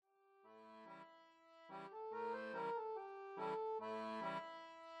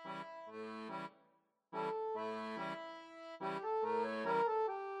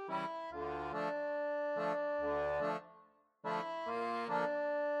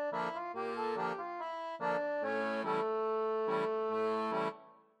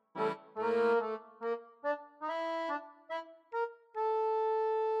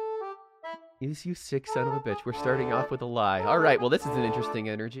You sick son of a bitch. We're starting off with a lie. All right, well, this is an interesting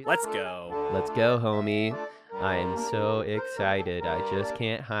energy. Let's go. Let's go, homie. I'm so excited. I just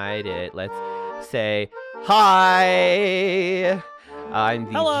can't hide it. Let's say hi.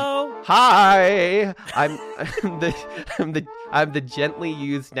 Hello. Hi. I'm the gently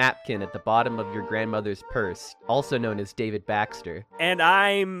used napkin at the bottom of your grandmother's purse, also known as David Baxter. And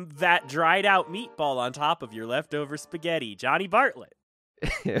I'm that dried out meatball on top of your leftover spaghetti, Johnny Bartlett.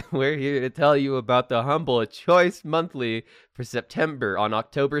 We're here to tell you about the Humble Choice Monthly for September on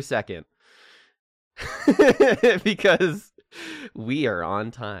October 2nd. Because we are on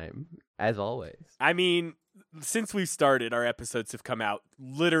time, as always. I mean, since we've started, our episodes have come out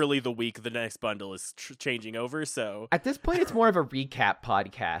literally the week the next bundle is changing over, so... At this point, it's more of a recap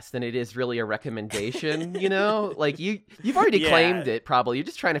podcast than it is really a recommendation, you know? Like, you've already claimed it, probably. You're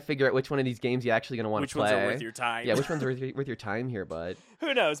just trying to figure out which one of these games you're actually going to want to play. Which ones are worth your time. Yeah, which ones are worth your time here, bud?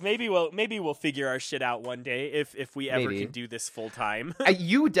 Who knows? Maybe we'll figure our shit out one day if we ever can do this full time.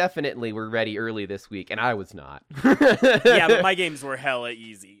 You definitely were ready early this week, and I was not. Yeah, but my games were hella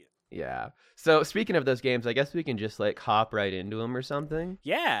easy. Yeah. So speaking of those games, I guess we can just like hop right into them or something.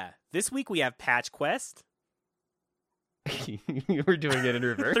 Yeah. This week we have Patch Quest. You were doing it in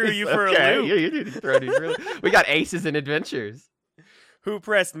reverse. Threw you for a loop. Yeah, you did throw me for a loop. We got Aces and Adventures. Who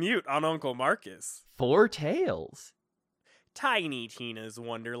Pressed Mute on Uncle Marcus. Four Tales. Tiny Tina's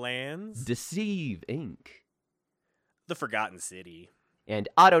Wonderlands. Deceive Inc. The Forgotten City. And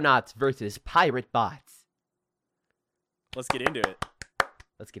Autonauts versus Pirate Bots. Let's get into it.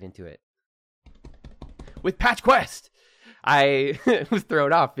 Let's get into it. With Patch Quest! I was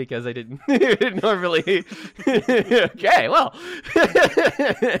thrown off because I didn't normally... Okay, well.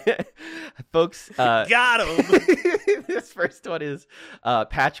 Folks. Got him! This first one is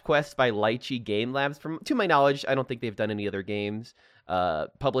Patch Quest by Lychee Game Labs. To my knowledge, I don't think they've done any other games.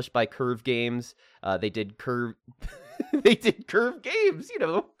 Published by Curve Games. They did Curve... They did Curve Games, you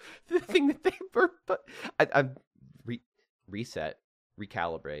know. The thing that they were... Reset.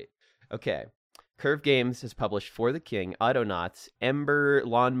 Recalibrate. Okay. Curve Games has published For the King, Autonauts, Ember,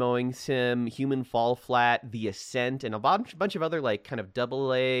 Lawn Mowing Sim, Human Fall Flat, The Ascent, and a bunch of other like kind of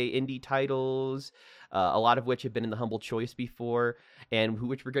AA indie titles, a lot of which have been in the Humble Choice before, and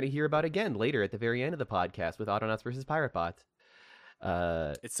which we're going to hear about again later at the very end of the podcast with Autonauts versus Pirate Bots.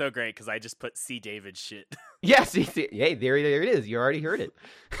 It's so great because I just put C. David shit. Yes, hey, there it is. You already heard it.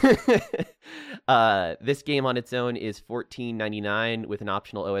 This game on its own is $14.99 with an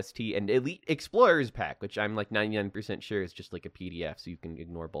optional OST and Elite Explorers Pack, which I'm like 99% sure is just like a PDF, so you can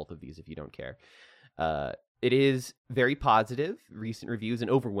ignore both of these if you don't care. It is very positive, recent reviews, and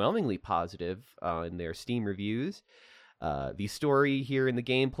overwhelmingly positive in their Steam reviews. The story here in the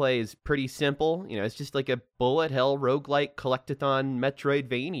gameplay is pretty simple. You know, it's just like a bullet hell roguelike collectathon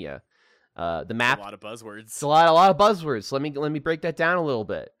Metroidvania. The map, a lot of buzzwords. It's a lot of buzzwords. So let me break that down a little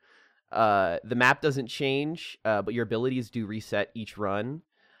bit. The map doesn't change, but your abilities do reset each run.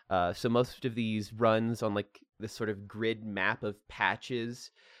 So most of these runs on like this sort of grid map of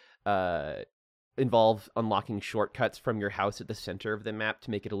patches involve unlocking shortcuts from your house at the center of the map to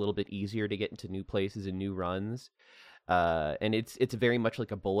make it a little bit easier to get into new places and new runs. And it's very much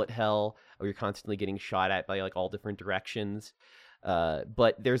like a bullet hell where you're constantly getting shot at by like all different directions.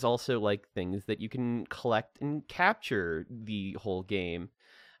 But there's also like things that you can collect and capture the whole game.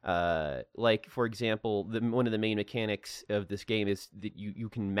 Like for example, one of the main mechanics of this game is that you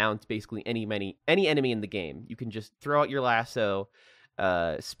can mount basically any enemy in the game. You can just throw out your lasso,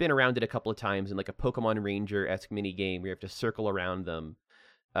 spin around it a couple of times in like a Pokemon Ranger-esque mini game where you have to circle around them.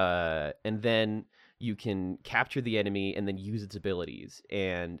 And then you can capture the enemy and then use its abilities.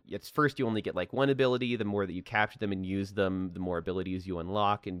 And at first you only get like one ability. The more that you capture them and use them, the more abilities you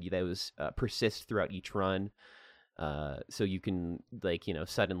unlock, and those persist throughout each run. So you can like, you know,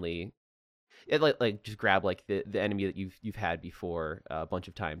 suddenly like just grab like the enemy that you've had before a bunch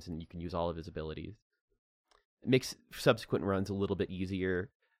of times, and you can use all of his abilities. It makes subsequent runs a little bit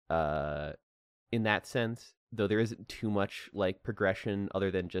easier in that sense, though there isn't too much like progression other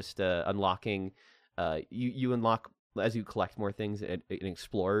than just unlocking. You unlock as you collect more things at an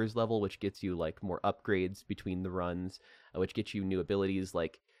explorer's level, which gets you like more upgrades between the runs, which gets you new abilities.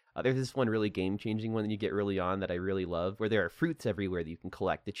 Like there's this one really game-changing one that you get early on that I really love, where there are fruits everywhere that you can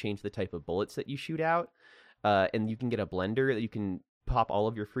collect to change the type of bullets that you shoot out, and you can get a blender that you can pop all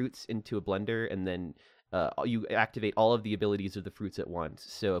of your fruits into a blender, and then you activate all of the abilities of the fruits at once.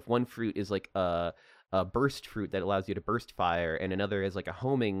 So if one fruit is like a burst fruit that allows you to burst fire, and another is like a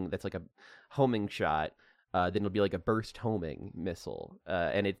homing that's like a homing shot, then it'll be like a burst homing missile.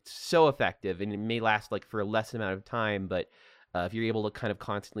 And it's so effective, and it may last like for a less amount of time, but If you're able to kind of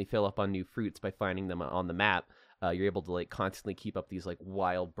constantly fill up on new fruits by finding them on the map, you're able to like constantly keep up these like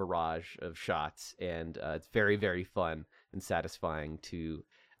wild barrage of shots, and it's very, very fun and satisfying to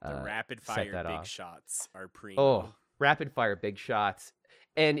The rapid set fire that big off. shots are primo. Oh, rapid fire big shots.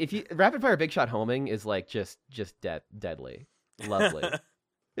 And if you rapid fire big shot homing is like just deadly. Lovely.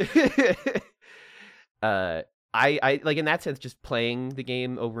 I like in that sense just playing the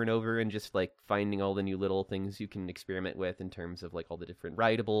game over and over and just like finding all the new little things you can experiment with in terms of like all the different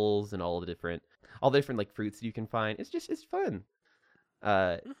rideables and all the different like fruits that you can find. It's fun.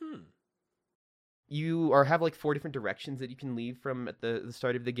 Mm-hmm. You have like 4 different directions that you can leave from at the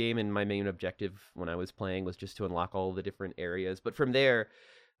start of the game, and my main objective when I was playing was just to unlock all the different areas. But from there,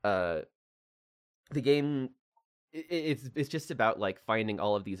 the game it's just about like finding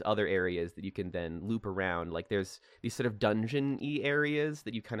all of these other areas that you can then loop around. Like there's these sort of dungeon-y areas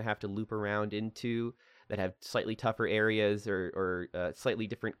that you kind of have to loop around into that have slightly tougher areas or slightly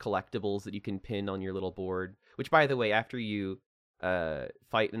different collectibles that you can pin on your little board. Which, by the way, after you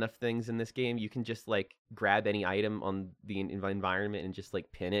fight enough things in this game, you can just like grab any item on the environment and just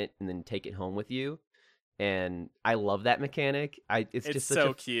like pin it and then take it home with you. And I love that mechanic. It's just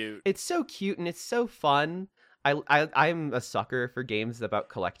so cute. It's so cute and it's so fun. I'm a sucker for games about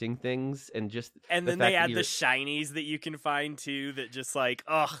collecting things, and just and the then fact they that add the shinies that you can find too that just like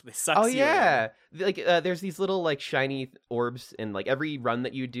they suck you yeah in. Like there's these little like shiny orbs, and like every run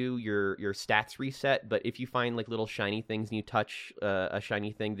that you do your stats reset, but if you find like little shiny things and you touch a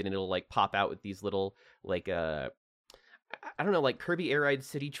shiny thing, then it'll like pop out with these little like I don't know, like Kirby Air Ride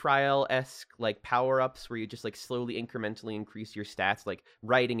City Trial-esque like power-ups where you just like slowly incrementally increase your stats, like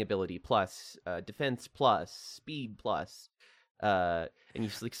riding ability plus, defense plus, speed plus, and you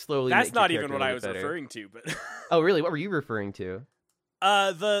just like slowly That's make your not even character what a I little was bit better. referring to, but Oh really, what were you referring to?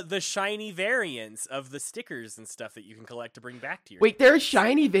 the shiny variants of the stickers and stuff that you can collect to bring back to your Wait, there are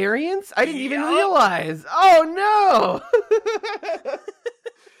shiny variants? I didn't even Yup. realize. Oh no.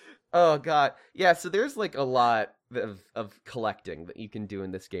 Oh god. Yeah, so there's like a lot of collecting that you can do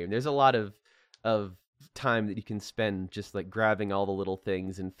in this game. There's a lot of time that you can spend just like grabbing all the little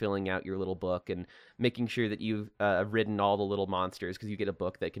things and filling out your little book and making sure that you've ridden all the little monsters, because you get a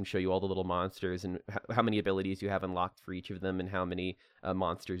book that can show you all the little monsters and how many abilities you have unlocked for each of them and how many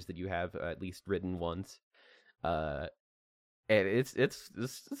monsters that you have at least ridden once. And it's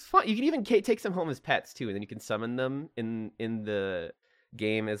fun. You can even take some home as pets too, and then you can summon them in the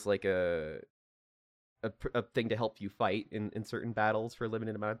game as like a thing to help you fight in certain battles for a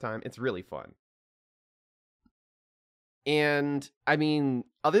limited amount of time. It's really fun. And I mean,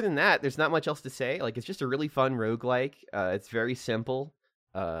 other than that, there's not much else to say. Like, it's just a really fun roguelike. It's very simple.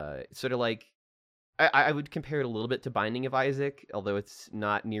 Sort of like I would compare it a little bit to Binding of Isaac, although it's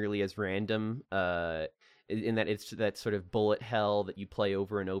not nearly as random. In that it's that sort of bullet hell that you play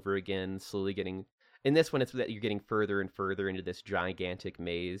over and over again, slowly getting. In this one, it's that you're getting further and further into this gigantic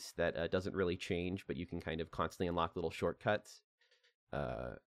maze that doesn't really change, but you can kind of constantly unlock little shortcuts.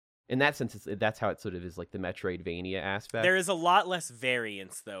 In that sense, that's how it sort of is like the Metroidvania aspect. There is a lot less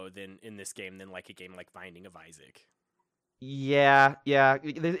variance, though, than in this game than like a game like Binding of Isaac. Yeah.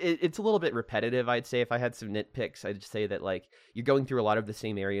 It's a little bit repetitive, I'd say. If I had some nitpicks, I'd say that like you're going through a lot of the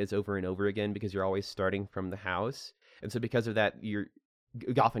same areas over and over again because you're always starting from the house. And so because of that, you're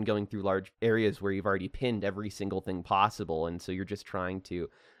often going through large areas where you've already pinned every single thing possible, and so you're just trying to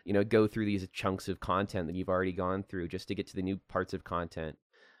go through these chunks of content that you've already gone through just to get to the new parts of content,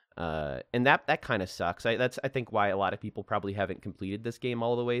 and that kind of sucks. I think why a lot of people probably haven't completed this game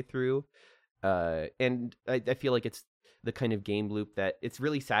all the way through, and I feel like it's the kind of game loop that it's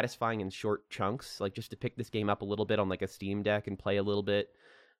really satisfying in short chunks, like just to pick this game up a little bit on like a Steam Deck and play a little bit,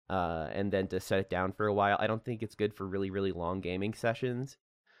 and then to set it down for a while. I don't think it's good for really, really long gaming sessions.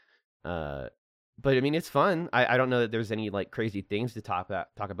 But I mean, it's fun. I don't know that there's any like crazy things to talk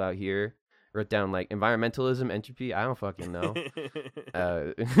about here. Wrote down like environmentalism, entropy. I don't fucking know.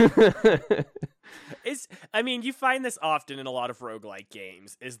 I mean, you find this often in a lot of roguelike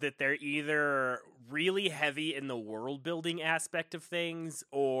games, is that they're either really heavy in the world building aspect of things,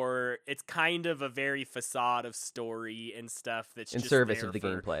 or it's kind of a very facade of story and stuff that's in just service there of the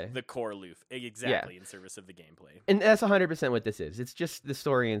for gameplay. the core loop. Exactly, in service of the gameplay. And that's 100% what this is. It's just the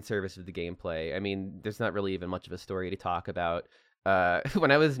story in service of the gameplay. I mean, there's not really even much of a story to talk about.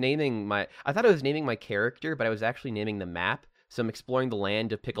 When I was I thought I was naming my character, but I was actually naming the map. So I'm exploring the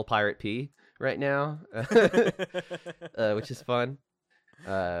land of Pickle Pirate P right now, which is fun.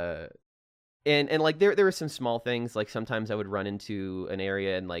 And like there were some small things, like sometimes I would run into an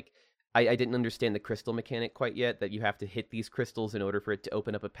area and like I didn't understand the crystal mechanic quite yet, that you have to hit these crystals in order for it to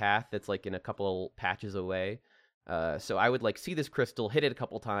open up a path that's like in a couple patches away. So I would like see this crystal, hit it a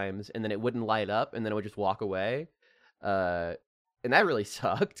couple times, and then it wouldn't light up, and then it would just walk away. Uh, and that really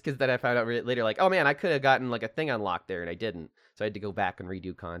sucked because then I found out later, like, oh man, I could have gotten like a thing unlocked there, and I didn't. So I had to go back and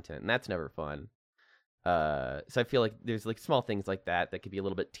redo content, and that's never fun. So I feel like there's like small things like that that could be a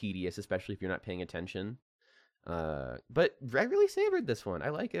little bit tedious, especially if you're not paying attention. But I really savored this one. I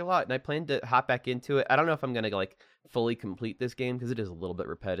like it a lot, and I plan to hop back into it. I don't know if I'm gonna like fully complete this game because it is a little bit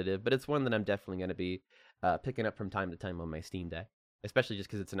repetitive, but it's one that I'm definitely gonna be picking up from time to time on my Steam Deck, especially just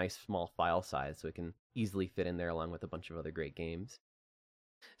because it's a nice small file size, so it can easily fit in there along with a bunch of other great games.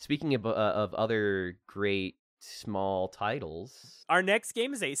 Speaking of other great small titles, Our next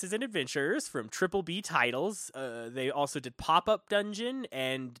game is Aces and Adventures from Triple B Titles. They also did Pop-Up Dungeon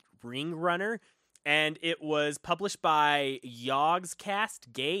and Ring Runner, and it was published by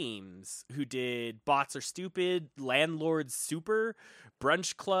Yogscast Games, who did Bots Are Stupid, Landlord Super,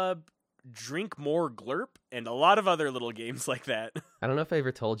 Brunch Club, Drink More Glurp, and a lot of other little games like that. I don't know if I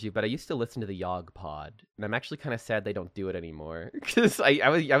ever told you, but I used to listen to the Yog Pod, and I'm actually kind of sad they don't do it anymore because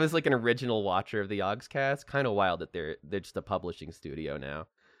I was like an original watcher of the Yogscast. Kind of wild that they're just a publishing studio now.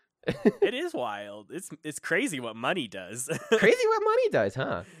 It is wild. It's crazy what money does. Crazy what money does,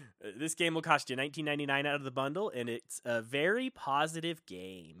 huh? This game will cost you $19.99 out of the bundle, and it's a very positive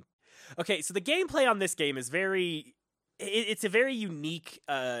game. Okay, so the gameplay on this game is it's a very unique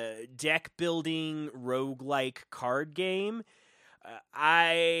deck building roguelike card game.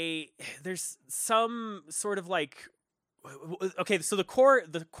 There's some sort of like, okay, so the core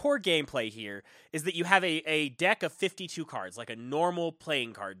gameplay here is that you have a deck of 52 cards, like a normal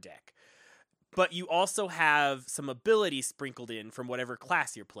playing card deck. But you also have some abilities sprinkled in from whatever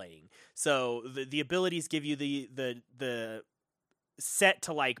class you're playing. So the abilities give you the set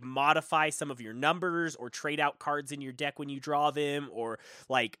to like modify some of your numbers or trade out cards in your deck when you draw them, or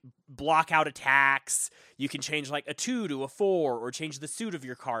like block out attacks. You can change like a 2 to a 4, or change the suit of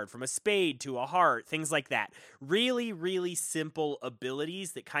your card from a spade to a heart, things like that. Really, really simple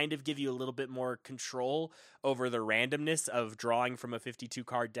abilities that kind of give you a little bit more control over the randomness of drawing from a 52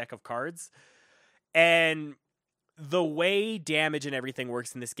 card deck of cards. And the way damage and everything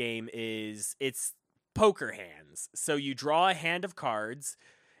works in this game is it's poker hands. So you draw a hand of cards,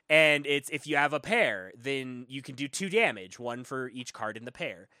 and it's if you have a pair, then you can do 2 damage, 1 for each card in the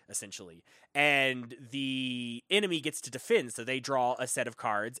pair, essentially. And the enemy gets to defend, so they draw a set of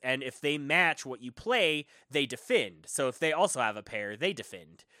cards, and if they match what you play, they defend. So if they also have a pair, they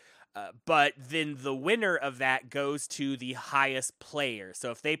defend. But then the winner of that goes to the highest player.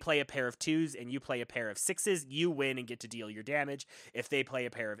 So if they play a pair of 2s and you play a pair of 6s, you win and get to deal your damage. If they play a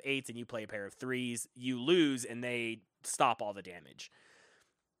pair of 8s and you play a pair of 3s, you lose and they stop all the damage.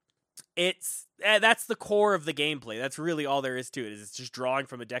 That's the core of the gameplay. That's really all there is to it. Is it's just drawing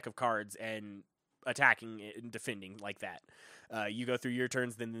from a deck of cards and attacking and defending like that. You go through your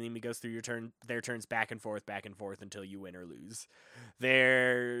turns, then the enemy goes through their turns back and forth until you win or lose.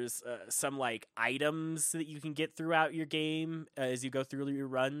 There's some like items that you can get throughout your game as you go through your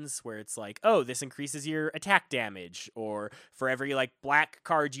runs, where it's like, oh, this increases your attack damage, or for every like black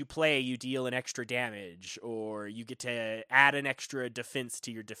card you play, you deal an extra damage, or you get to add an extra defense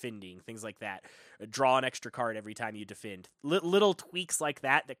to your defending, things like that. Draw an extra card every time you defend. Little tweaks like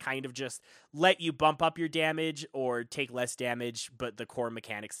that kind of just let you bump up your damage or take less damage, but the core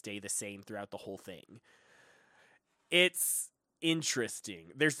mechanics stay the same throughout the whole thing. It's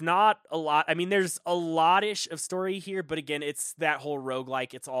interesting. There's not a lot. I mean, there's a lot-ish of story here, but again, it's that whole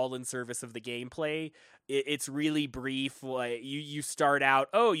roguelike. It's all in service of the gameplay. It's really brief. Like you start out,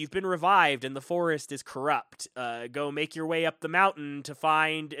 oh, you've been revived and the forest is corrupt. Go make your way up the mountain to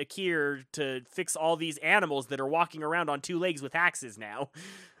find a cure to fix all these animals that are walking around on 2 legs with axes now.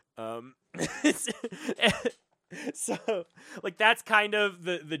 So, like, that's kind of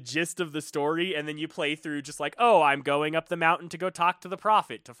the gist of the story, and then you play through just like, oh, I'm going up the mountain to go talk to the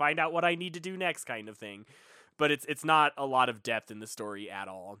prophet to find out what I need to do next kind of thing. But it's not a lot of depth in the story at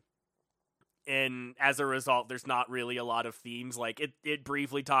all. And as a result, there's not really a lot of themes. Like, it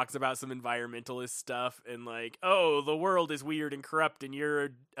briefly talks about some environmentalist stuff and like, oh, the world is weird and corrupt and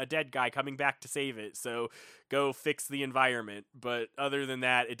you're a dead guy coming back to save it, so go fix the environment. But other than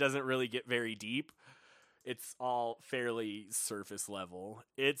that, it doesn't really get very deep. It's all fairly surface level.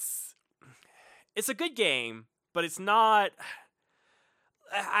 It's a good game, but it's not...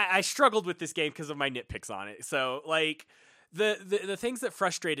 I struggled with this game because of my nitpicks on it. So, like... The things that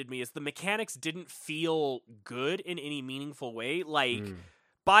frustrated me is the mechanics didn't feel good in any meaningful way. Like,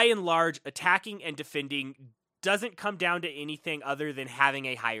 by and large, attacking and defending doesn't come down to anything other than having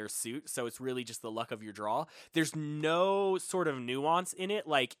a higher suit, so it's really just the luck of your draw. There's no sort of nuance in it.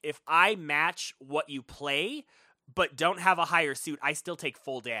 Like, if I match what you play, but don't have a higher suit, I still take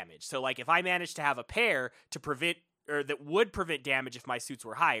full damage. So like if I manage to have a pair to prevent or that would prevent damage if my suits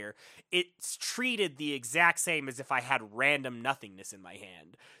were higher, it's treated the exact same as if I had random nothingness in my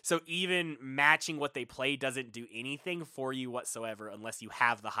hand. So even matching what they play doesn't do anything for you whatsoever unless you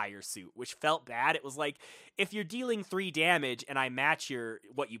have the higher suit, which felt bad. It was like, if you're dealing 3 damage and I match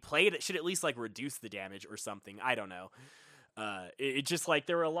what you played, it should at least like reduce the damage or something. I don't know. It just like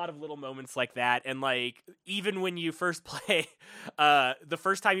there were a lot of little moments like that, and like even when you first play, the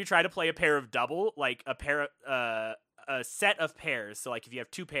first time you try to play a pair of double, like a set of pairs. So like if you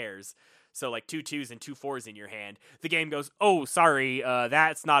have 2 pairs, so like 2 2s and 2 4s in your hand, the game goes, "Oh, sorry,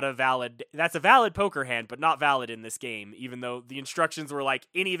 that's a valid poker hand, but not valid in this game." Even though the instructions were like,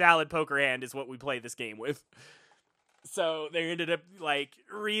 any valid poker hand is what we play this game with. So they ended up like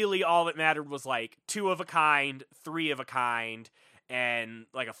really all that mattered was like 2 of a kind, 3 of a kind, and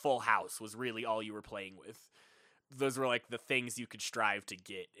like a full house was really all you were playing with. Those were like the things you could strive to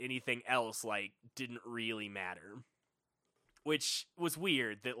get. Anything else like didn't really matter. Which was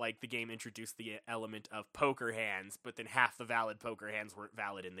weird that like the game introduced the element of poker hands, but then half the valid poker hands weren't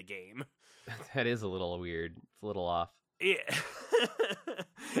valid in the game. That is a little weird. It's a little off. Yeah.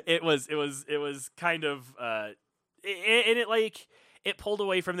 It was kind of and it like it pulled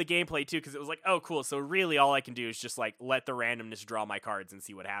away from the gameplay too, because it was like, oh cool, so really all I can do is just like let the randomness draw my cards and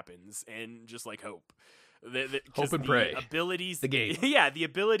see what happens, and just like hope. Hope and pray. Abilities, the game. Yeah, the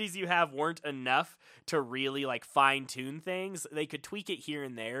abilities you have weren't enough to really like fine tune things. They could tweak it here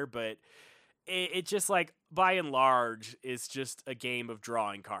and there, but it just like by and large is just a game of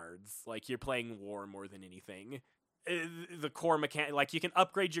drawing cards. Like you're playing war more than anything. The core mechanic, like you can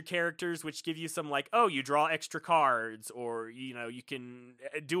upgrade your characters, which give you some like, oh, you draw extra cards, or you know, you can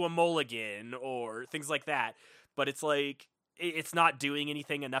do a mulligan or things like that. But it's like it's not doing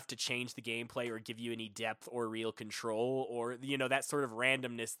anything enough to change the gameplay or give you any depth or real control, or you know, that sort of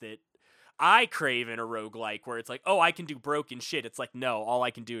randomness that I crave in a roguelike, where it's like, oh, I can do broken shit. It's like, no, all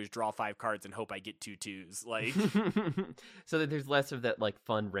I can do is draw 5 cards and hope I get 2 2s. Like, so that there's less of that like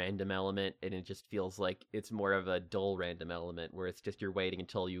fun random element, and it just feels like it's more of a dull random element, where it's just you're waiting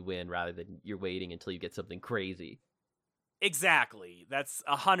until you win rather than you're waiting until you get something crazy. Exactly. That's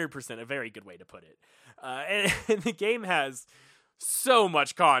 100% a very good way to put it. And the game has so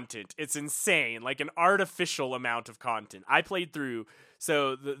much content. It's insane. Like an artificial amount of content. I played through.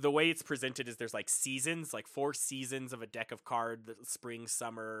 So the way it's presented is there's like seasons, like 4 seasons of a deck of cards: spring,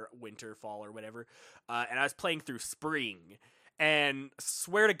 summer, winter, fall, or whatever. And I was playing through spring. And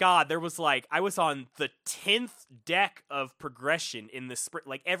swear to God, there was like, I was on the 10th deck of progression in the spring.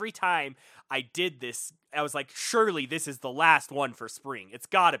 Like every time I did this, I was like, surely this is the last one for spring. It's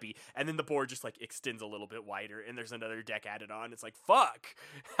gotta be. And then the board just like extends a little bit wider and there's another deck added on. It's like, fuck,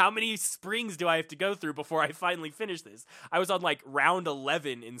 how many springs do I have to go through before I finally finish this? I was on like round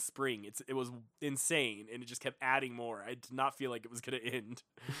 11 in spring. It was insane. And it just kept adding more. I did not feel like it was gonna end.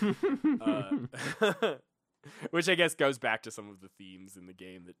 Which I guess goes back to some of the themes in the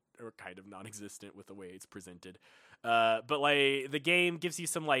game that are kind of non-existent with the way it's presented. But like the game gives you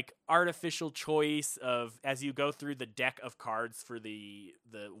some like artificial choice of, as you go through the deck of cards for the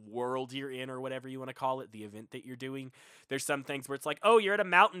world you're in, or whatever you want to call it, the event that you're doing. There's some things where it's like, oh, you're at a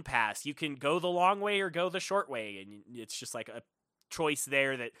mountain pass. You can go the long way or go the short way. And it's just like a choice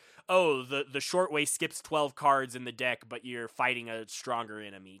there that, oh, the short way skips 12 cards in the deck, but you're fighting a stronger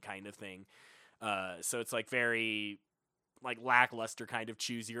enemy kind of thing. So it's like very like lackluster kind of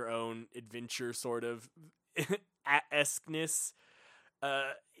choose your own adventure sort of esqueness.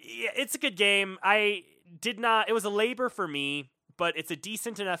 Yeah, it's a good game. It was a labor for me, but it's a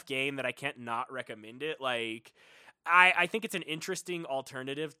decent enough game that I can't not recommend it. Like, I think it's an interesting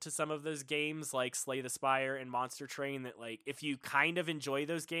alternative to some of those games like Slay the Spire and Monster Train, that like if you kind of enjoy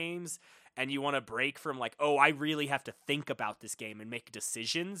those games and you want to break from like, oh, I really have to think about this game and make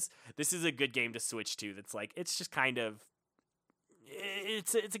decisions, this is a good game to switch to. That's like, it's just kind of,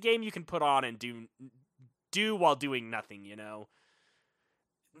 it's a game you can put on and do while doing nothing, you know?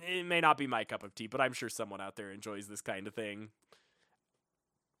 It may not be my cup of tea, but I'm sure someone out there enjoys this kind of thing.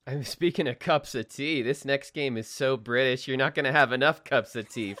 I'm speaking of cups of tea. This next game is so British, you're not going to have enough cups of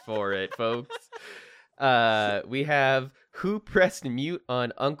tea for it, folks. We have Who Pressed Mute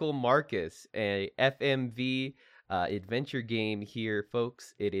on Uncle Marcus, a FMV adventure game here,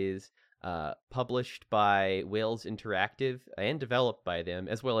 folks. It is published by Wales Interactive and developed by them,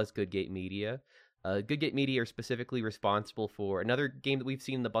 as well as Goodgate Media. Goodgate Media are specifically responsible for another game that we've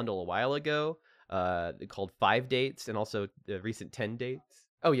seen in the bundle a while ago, called 5 Dates, and also the recent 10 Dates.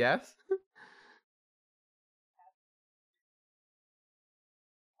 Oh, yes?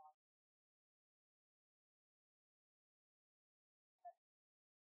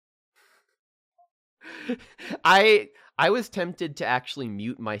 I was tempted to actually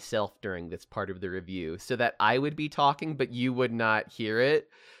mute myself during this part of the review so that I would be talking, but you would not hear it.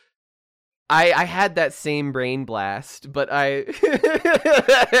 I had that same brain blast, but we're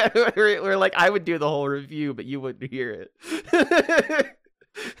like, I would do the whole review, but you wouldn't hear it.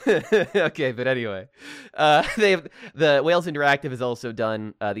 Okay, but anyway, the Wales Interactive has also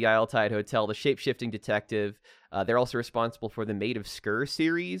done the Isle Tide Hotel, the Shape-Shifting Detective. They're also responsible for the Maid of Sker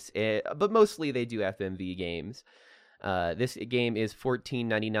series, but mostly they do FMV games. This game is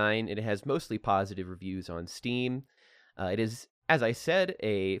 $14.99. It has mostly positive reviews on Steam. It is, as I said,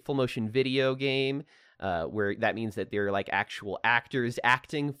 a full motion video game, where that means that they're like actual actors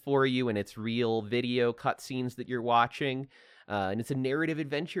acting for you, and it's real video cutscenes that you're watching. And it's a narrative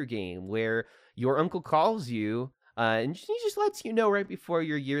adventure game where your uncle calls you, and he just lets you know right before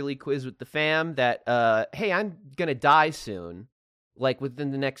your yearly quiz with the fam that, hey, I'm gonna die soon, like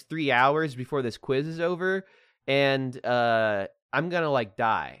within the next 3 hours before this quiz is over, and I'm gonna like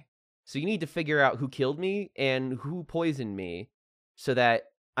die. So you need to figure out who killed me and who poisoned me, so that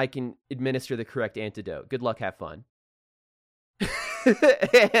I can administer the correct antidote. Good luck, have fun.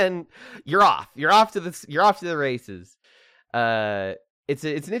 And you're off. You're off to the races. It's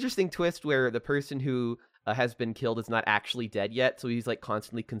an interesting twist where the person who has been killed is not actually dead yet, so he's like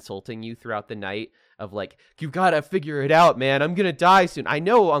constantly consulting you throughout the night of like, you gotta figure it out, man. I'm gonna die soon. I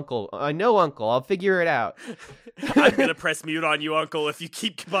know, uncle. I'll figure it out. I'm gonna press mute on you, uncle, if you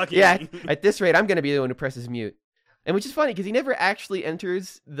keep bugging Yeah, me. at this rate, I'm gonna be the one who presses mute. And which is funny because he never actually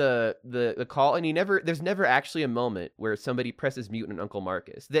enters the call, and there's never actually a moment where somebody presses mute on Uncle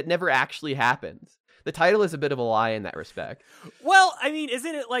Marcus. That never actually happens. The title is a bit of a lie in that respect. Well, I mean,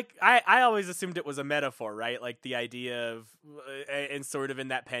 isn't it like, I always assumed it was a metaphor, right? Like the idea of, and sort of in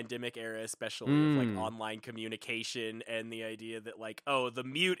that pandemic era, especially of like online communication, and the idea that like, oh, the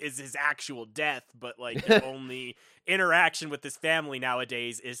mute is his actual death, but like the only interaction with his family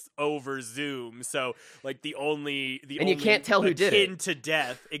nowadays is over Zoom. So like the only you can't tell who did it. Akin to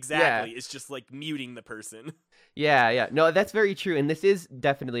death, exactly, is just like muting the person. Yeah. No, that's very true. And this is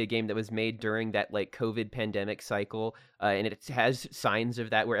definitely a game that was made during that like COVID pandemic cycle. And it has signs of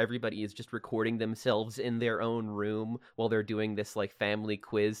that where everybody is just recording themselves in their own room while they're doing this like family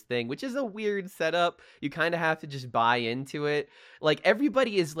quiz thing, which is a weird setup. You kind of have to just buy into it. Like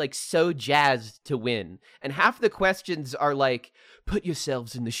everybody is like so jazzed to win. And half the questions are like, put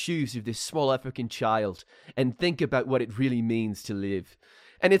yourselves in the shoes of this small African child and think about what it really means to live.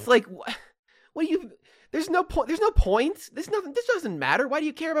 And it's like, what do you... There's no point. There's no points. This doesn't matter. Why do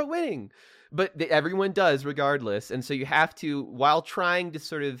you care about winning? But everyone does regardless. And so you have to, while trying to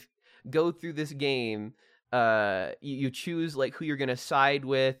sort of go through this game, you choose like who you're going to side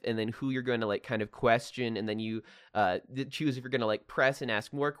with, and then who you're going to like kind of question. And then you choose if you're going to like press and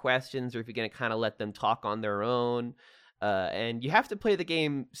ask more questions, or if you're going to kind of let them talk on their own. And you have to play the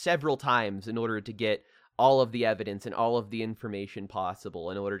game several times in order to get all of the evidence and all of the information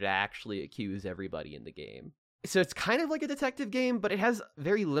possible in order to actually accuse everybody in the game. So it's kind of like a detective game, but it has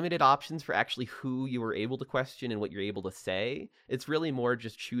very limited options for actually who you are able to question and what you're able to say. It's really more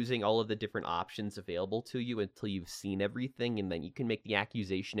just choosing all of the different options available to you until you've seen everything, and then you can make the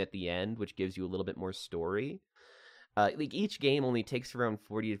accusation at the end, which gives you a little bit more story. Like each game only takes around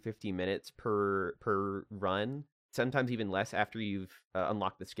 40 to 50 minutes per run. Sometimes even less after you've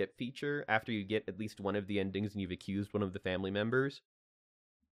unlocked the skip feature, after you get at least one of the endings and you've accused one of the family members.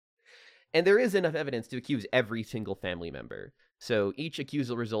 And there is enough evidence to accuse every single family member. So each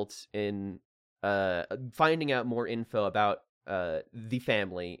accusal results in finding out more info about the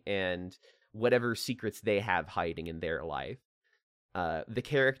family and whatever secrets they have hiding in their life. The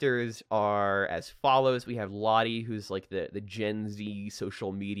characters are as follows. We have Lottie, who's like the Gen Z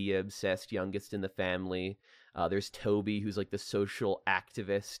social media obsessed youngest in the family. There's Toby, who's like the social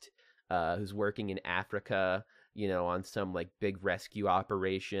activist, who's working in Africa, on some like big rescue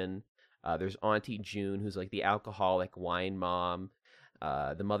operation. There's Auntie June, who's like the alcoholic wine mom.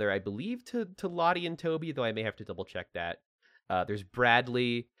 The mother, I believe, to Lottie and Toby, though I may have to double check that. There's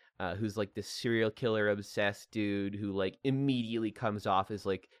Bradley, who's like this serial killer obsessed dude who like immediately comes off as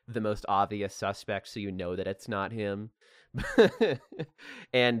like the most obvious suspect, so you know that it's not him.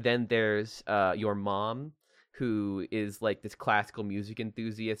 And then there's your mom, who is like this classical music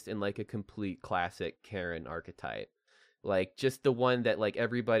enthusiast and like a complete classic Karen archetype. Like just the one that like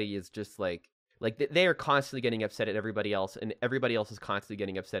everybody is just like they are constantly getting upset at everybody else, and everybody else is constantly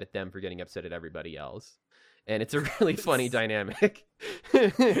getting upset at them for getting upset at everybody else. And it's a really funny dynamic.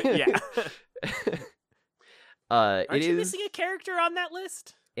 Yeah. Aren't you is... missing a character on that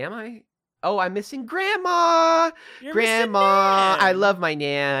list? Am I? Oh, I'm missing Grandma! You're missing Grandma! I Nan! love my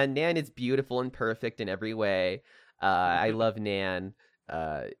Nan. Nan is beautiful and perfect in every way. I love Nan.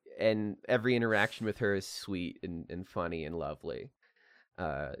 Uh, and every interaction with her is sweet and funny and lovely.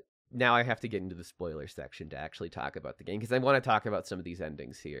 Uh, Now I have to get into the spoiler section to actually talk about the game, because I want to talk about some of these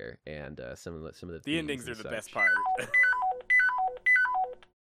endings here and some of the The themes endings and are the such. best part.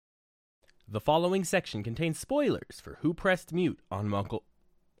 The following section contains spoilers for Who Pressed Mute on Munkle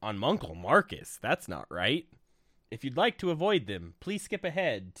Marcus. That's not right. If you'd like to avoid them, please skip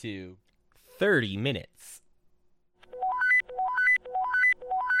ahead to 30 minutes.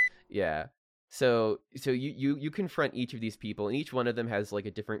 Yeah. So you confront each of these people, and each one of them has like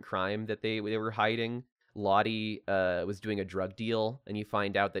a different crime that they were hiding. Lottie was doing a drug deal, and you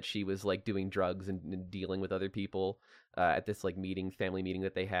find out that she was like doing drugs and dealing with other people at this like family meeting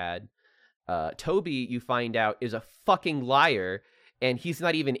that they had. Toby, you find out, is a fucking liar, and he's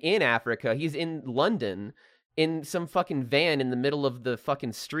not even in Africa. He's in London in some fucking van in the middle of the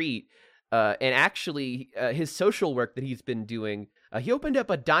fucking street. And actually, his social work that he's been doing, he opened up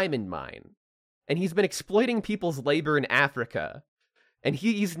a diamond mine, and he's been exploiting people's labor in Africa. And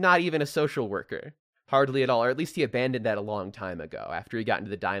he's not even a social worker, hardly at all, or at least he abandoned that a long time ago after he got into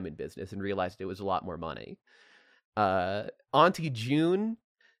the diamond business and realized it was a lot more money. Auntie June,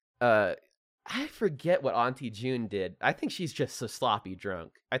 I forget what Auntie June did. I think she's just so sloppy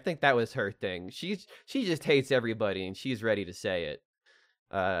drunk. I think that was her thing. She just hates everybody, and she's ready to say it.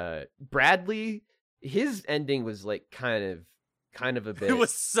 Bradley, his ending was like kind of a bit. It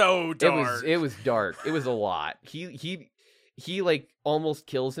was so dark. It was dark. It was a lot. He like almost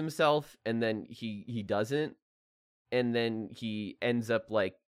kills himself, and then he doesn't, and then he ends up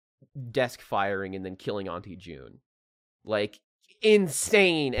like desk firing and then killing Auntie June. Like,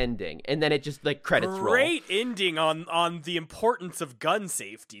 insane ending, and then it just like credits roll. Great ending on the importance of gun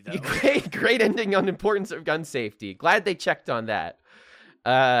safety, though. Great ending on importance of gun safety. Glad they checked on that.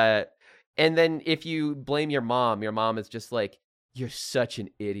 And then if you blame your mom is just like, "You're such an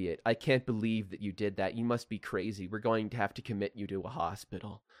idiot. I can't believe that you did that. You must be crazy. We're going to have to commit you to a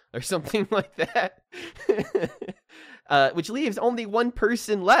hospital," or something like that. Which leaves only one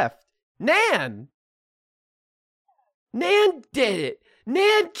person left. Nan! Nan did it!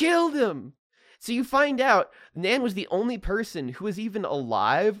 Nan killed him! So you find out Nan was the only person who was even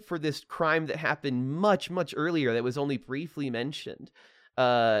alive for this crime that happened much, much earlier that was only briefly mentioned,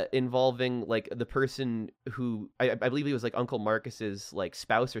 involving like the person who I believe he was like Uncle Marcus's like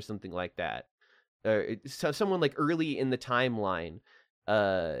spouse or something like that. So someone like early in the timeline,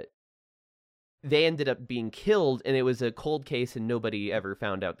 they ended up being killed, and it was a cold case, and nobody ever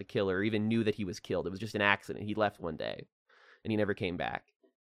found out the killer or even knew that he was killed. It was just an accident. He left one day, and he never came back.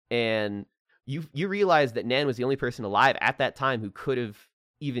 And you realize that Nan was the only person alive at that time who could have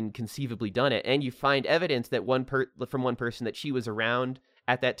even conceivably done it, and you find evidence that from one person that she was around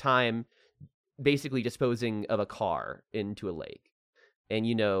at that time, basically disposing of a car into a lake, and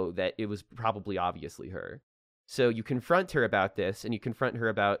you know that it was probably obviously her. So you confront her about this, and you confront her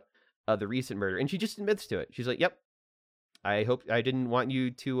about the recent murder, and she just admits to it. She's like, "Yep, I didn't want you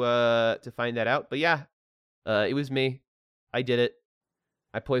to find that out, but yeah, it was me. I did it.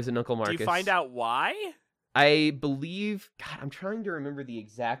 I poisoned Uncle Marcus." Do you find out why? I believe, God, I'm trying to remember the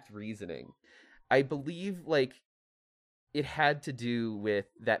exact reasoning. I believe like it had to do with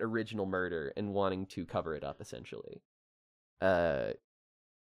that original murder and wanting to cover it up, essentially. And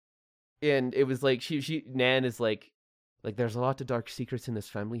it was like Nan is like, "There's a lot of dark secrets in this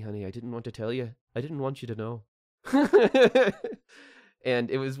family, honey. I didn't want to tell you. I didn't want you to know."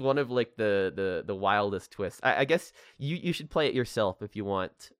 And it was one of like the wildest twists. I guess you should play it yourself if you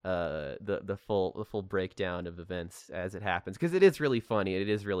want the full breakdown of events as it happens, because it is really funny. It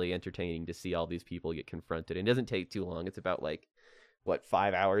is really entertaining to see all these people get confronted. It doesn't take too long. It's about like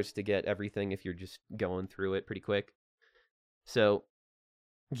 5 hours to get everything if you're just going through it pretty quick. So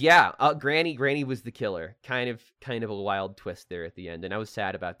yeah, Granny was the killer. Kind of a wild twist there at the end, and I was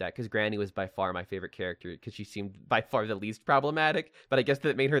sad about that because Granny was by far my favorite character because she seemed by far the least problematic, but I guess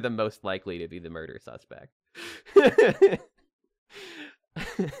that made her the most likely to be the murder suspect.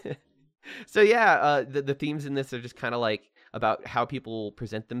 So yeah, the themes in this are just kind of like about how people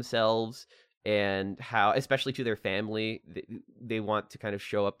present themselves and how, especially to their family, they want to kind of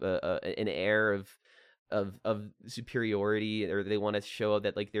show up an air of superiority, or they want to show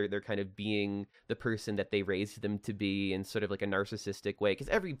that like they're kind of being the person that they raised them to be in sort of like a narcissistic way, because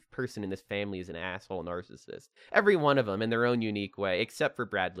every person in this family is an asshole narcissist, every one of them in their own unique way, except for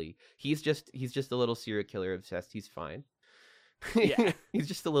Bradley. He's just a little serial killer obsessed. He's fine. Yeah. He's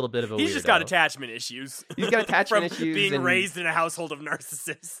just a little bit of a weirdo. He's just got attachment issues. He's got attachment from issues being and... raised in a household of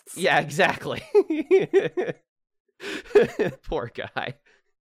narcissists. Yeah, exactly. Poor guy.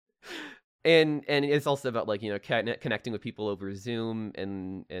 And it's also about, like, you know, connecting with people over Zoom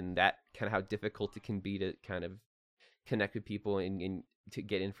and that kind of how difficult it can be to kind of connect with people and to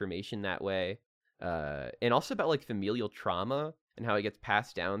get information that way. And also about, like, familial trauma and how it gets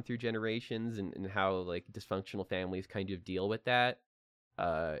passed down through generations and how, like, dysfunctional families kind of deal with that.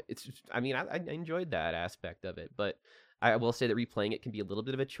 It's just, I mean, I enjoyed that aspect of it, but I will say that replaying it can be a little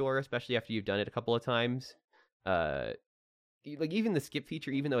bit of a chore, especially after you've done it a couple of times. Like, even the skip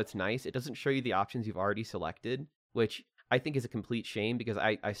feature, even though it's nice, it doesn't show you the options you've already selected, which I think is a complete shame, because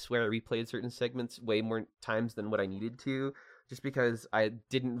I swear I replayed certain segments way more times than what I needed to, just because I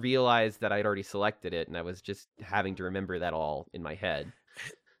didn't realize that I'd already selected it, and I was just having to remember that all in my head.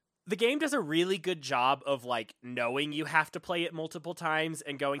 The game does a really good job of, like, knowing you have to play it multiple times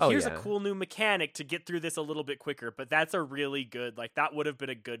and going, here's a cool new mechanic to get through this a little bit quicker. But that's a really good, like, that would have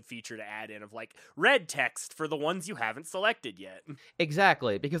been a good feature to add in, of, like, red text for the ones you haven't selected yet.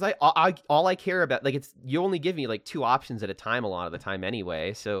 Exactly, because I all I care about, like, it's, you only give me, like, 2 options at a time a lot of the time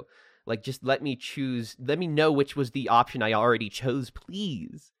anyway. So, like, just let me know which was the option I already chose,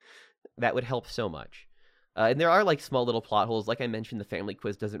 please. That would help so much. And there are, like, small little plot holes. Like I mentioned, the family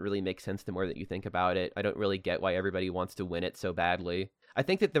quiz doesn't really make sense the more that you think about it. I don't really get why everybody wants to win it so badly. I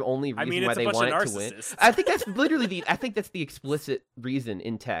think that the only reason why they want it to win... I think that's literally I think that's the explicit reason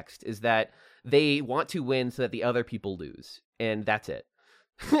in text, is that they want to win so that the other people lose. And that's it.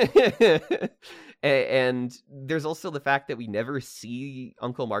 And there's also the fact that we never see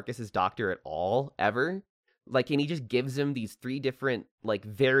Uncle Marcus's doctor at all, ever. Like, and he just gives him these 3 different, like,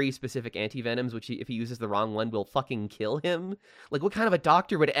 very specific antivenoms, which if he uses the wrong one will fucking kill him. Like, what kind of a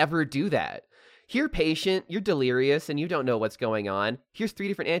doctor would ever do that? Here, patient, you're delirious and you don't know what's going on. Here's 3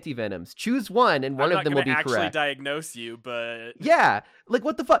 different antivenoms. Choose one, and one of them will be correct. I'm not actually diagnose you, but... Yeah, like,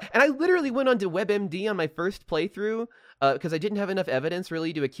 what the fuck? And I literally went onto WebMD on my first playthrough, because I didn't have enough evidence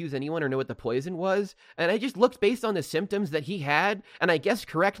really to accuse anyone or know what the poison was, and I just looked based on the symptoms that he had, and I guessed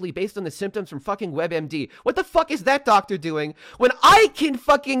correctly based on the symptoms from fucking WebMD. What the fuck is that doctor doing when I can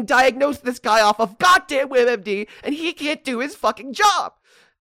fucking diagnose this guy off of goddamn WebMD, and he can't do his fucking job?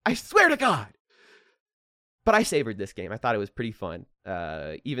 I swear to God. But I savored this game. I thought it was pretty fun,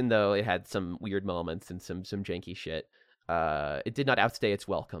 even though it had some weird moments and some janky shit. It did not outstay its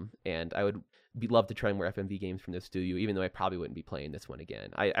welcome, and I would love to try more FMV games from this studio, even though I probably wouldn't be playing this one again.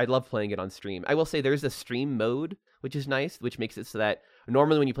 I love playing it on stream. I will say there's a stream mode, which is nice, which makes it so that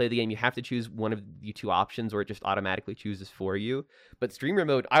normally when you play the game, you have to choose one of the 2 options, or it just automatically chooses for you. But streamer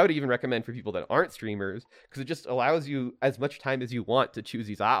mode, I would even recommend for people that aren't streamers, because it just allows you as much time as you want to choose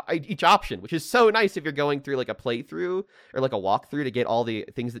each option, which is so nice if you're going through, like, a playthrough or, like, a walkthrough to get all the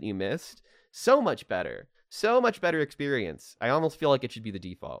things that you missed. So much better. So much better experience. I almost feel like it should be the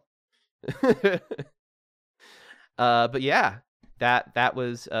default. But yeah, that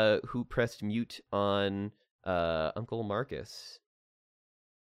was Who Pressed Mute on Uncle Marcus,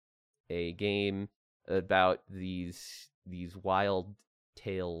 a game about these wild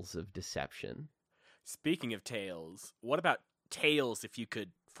tales of deception. Speaking of tales, what about tales if you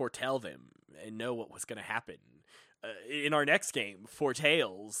could foretell them and know what was going to happen? In our next game, For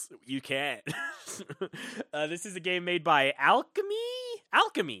Tales, you can't. This is a game made by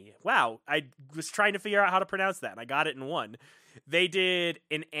Alchemy. Wow, I was trying to figure out how to pronounce that, and I got it in one. They did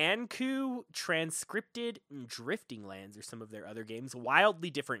an Anku, Transcripted, and Drifting Lands, or some of their other games. Wildly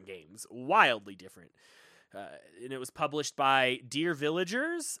different games. Wildly different. And it was published by Dear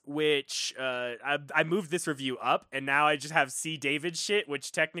Villagers, which I moved this review up, and now I just have C. David shit,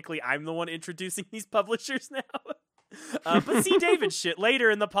 which technically I'm the one introducing these publishers now. But C. David shit later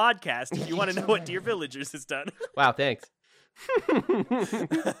in the podcast if you want to know what Dear Villagers has done. Wow, thanks.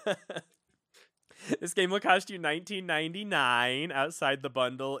 This game will cost you $19.99 outside the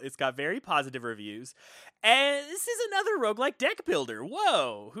bundle. It's got very positive reviews. And this is another roguelike deck builder.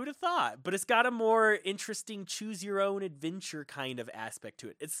 Whoa, who'd have thought? But it's got a more interesting choose-your-own-adventure kind of aspect to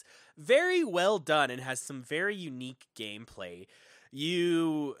it. It's very well done and has some very unique gameplay.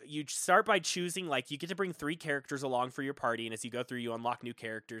 You start by choosing, like, you get to bring 3 characters along for your party, and as you go through, you unlock new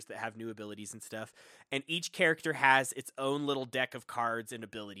characters that have new abilities and stuff, and each character has its own little deck of cards and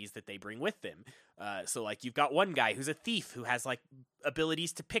abilities that they bring with them. So, like, you've got one guy who's a thief who has, like,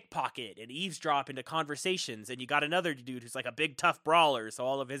 abilities to pickpocket and eavesdrop into conversations, and you got another dude who's, like, a big, tough brawler, so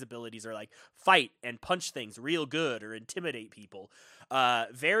all of his abilities are, like, fight and punch things real good or intimidate people.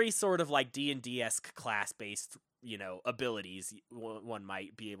 Very sort of, like, D&D-esque class-based, you know, abilities one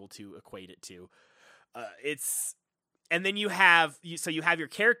might be able to equate it to. It's And then you have your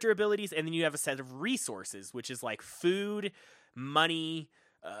character abilities, and then you have a set of resources, which is like food, money,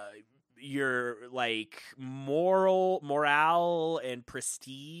 your like morale and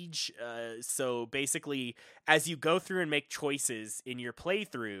prestige. So basically, as you go through and make choices in your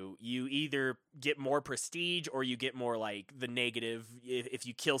playthrough, you either get more prestige or you get more like the negative. If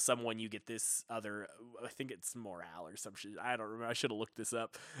you kill someone, you get this other, I think it's morale or some shit. I don't remember. I should have looked this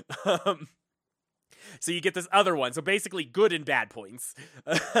up. So you get this other one. So basically good and bad points.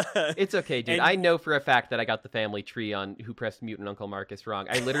 It's okay, dude. And- I know for a fact that I got the family tree on Who Pressed Mute and Uncle Marcus wrong.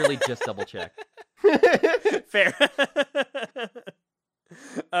 I literally just double checked. Fair.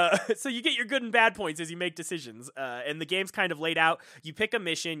 So you get your good and bad points as you make decisions. And the game's kind of laid out. You pick a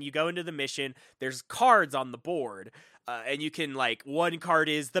mission, you go into the mission, there's cards on the board. And you can, like, one card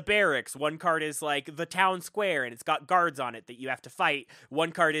is the barracks, one card is, like, the town square, and it's got guards on it that you have to fight.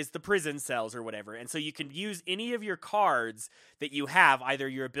 One card is the prison cells or whatever. And so you can use any of your cards that you have, either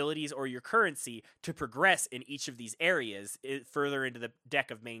your abilities or your currency, to progress in each of these areas further into the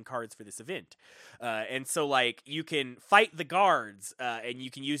deck of main cards for this event. And so, like, you can fight the guards, and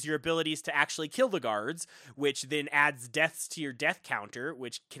you can use your abilities to actually kill the guards, which then adds deaths to your death counter,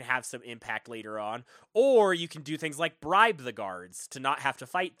 which can have some impact later on. Or you can do things like bribe the guards to not have to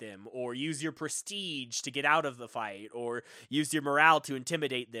fight them, or use your prestige to get out of the fight, or use your morale to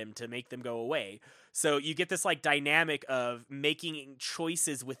intimidate them to make them go away. So you get this like dynamic of making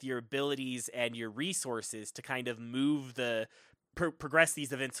choices with your abilities and your resources to kind of move the progress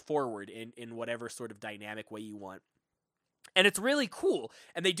these events forward in whatever sort of dynamic way you want. And it's really cool.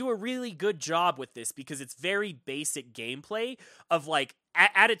 And they do a really good job with this because it's very basic gameplay of like,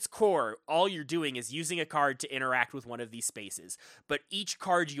 at its core, all you're doing is using a card to interact with one of these spaces. But each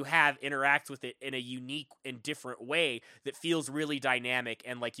card you have interacts with it in a unique and different way that feels really dynamic,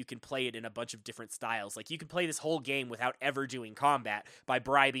 and like you can play it in a bunch of different styles. Like you can play this whole game without ever doing combat by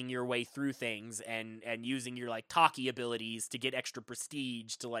bribing your way through things and using your like talkie abilities to get extra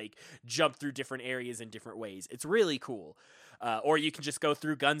prestige to like jump through different areas in different ways. It's really cool. Or you can just go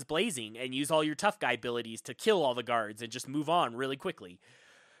through guns blazing and use all your tough guy abilities to kill all the guards and just move on really quickly.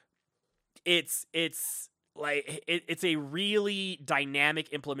 It's a really dynamic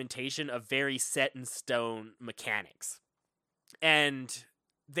implementation of very set in stone mechanics. And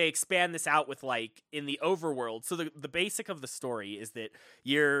they expand this out with like in the overworld. So the basic of the story is that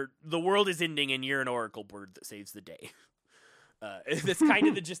the world is ending and you're an oracle bird that saves the day. That's kind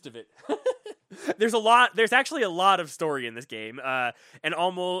of the gist of it. There's actually a lot of story in this game. And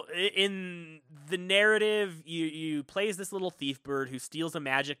almost in the narrative, you play as this little thief bird who steals a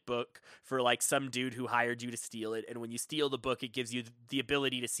magic book for like some dude who hired you to steal it. And when you steal the book, it gives you the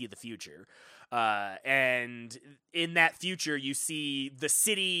ability to see the future. And in that future, you see the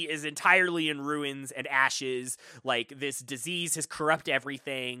city is entirely in ruins and ashes. Like this disease has corrupted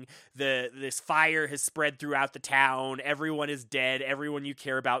everything. This fire has spread throughout the town. Everyone is dead. Everyone you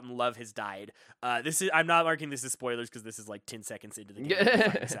care about and love has died. I'm not marking this as spoilers because this is like 10 seconds into the game. You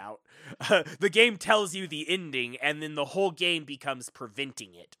find this out. The game tells you the ending, and then the whole game becomes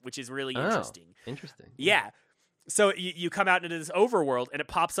preventing it, which is really interesting. Interesting. Yeah. So you come out into this overworld, and it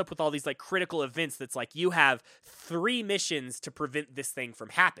pops up with all these like critical events that's like you have 3 missions to prevent this thing from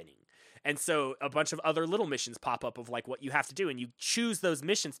happening. And so a bunch of other little missions pop up of like what you have to do, and you choose those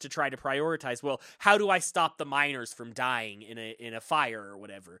missions to try to prioritize, well, how do I stop the miners from dying in a fire or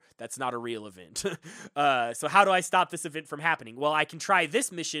whatever? That's not a real event. So how do I stop this event from happening? Well, I can try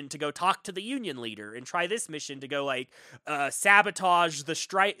this mission to go talk to the union leader, and try this mission to go like sabotage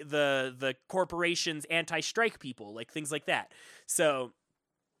the corporation's anti-strike people, like things like that. So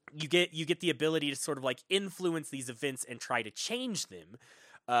you get the ability to sort of like influence these events and try to change them.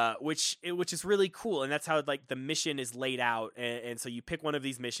 Which is really cool, and that's how like the mission is laid out. And so you pick one of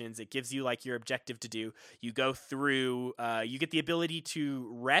these missions. It gives you like your objective to do. You go through. You get the ability to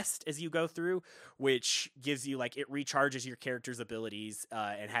rest as you go through, which gives you like it recharges your character's abilities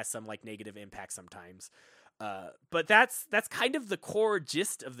and has some like negative impact sometimes. But that's kind of the core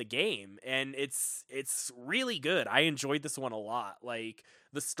gist of the game, and it's really good. I enjoyed this one a lot. Like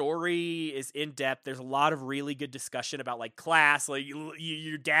the story is in depth. There's a lot of really good discussion about like class. Like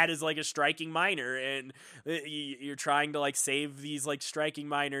your dad is like a striking miner, and you're trying to like save these like striking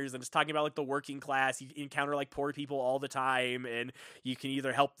miners, and it's talking about like the working class. You encounter like poor people all the time, and you can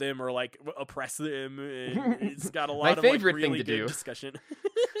either help them or like oppress them. And it's got a lot of like really good do. Discussion.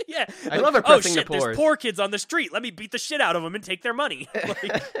 Yeah, I love oppressing the poor. There's poor kids on the street. Let me beat the shit out of them and take their money.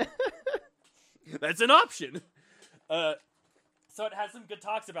 Like, that's an option. So it has some good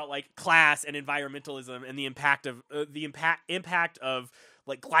talks about like class and environmentalism and the impact of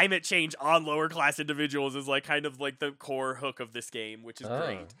like climate change on lower class individuals is like kind of like the core hook of this game, which is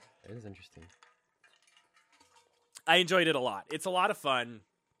great. It is interesting. I enjoyed it a lot. It's a lot of fun.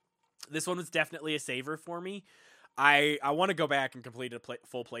 This one was definitely a saver for me. I want to go back and complete a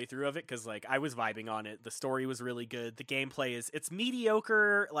full playthrough of it because like I was vibing on it. The story was really good. The gameplay it's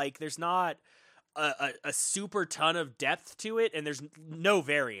mediocre. Like there's not a super ton of depth to it, and there's no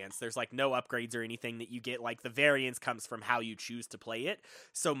variance. There's like no upgrades or anything that you get. Like the variance comes from how you choose to play it.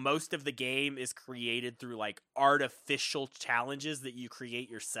 So most of the game is created through like artificial challenges that you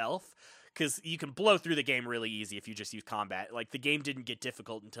create yourself. Because you can blow through the game really easy if you just use combat. Like, the game didn't get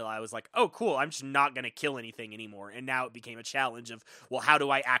difficult until I was like, oh, cool, I'm just not going to kill anything anymore. And now it became a challenge of, well, how do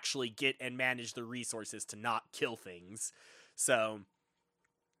I actually get and manage the resources to not kill things? So,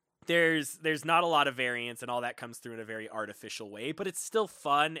 there's not a lot of variance, and all that comes through in a very artificial way. But it's still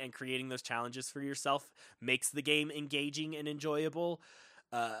fun, and creating those challenges for yourself makes the game engaging and enjoyable.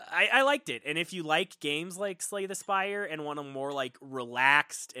 I liked it, and if you like games like Slay the Spire and want a more like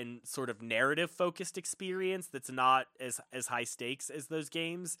relaxed and sort of narrative focused experience that's not as high stakes as those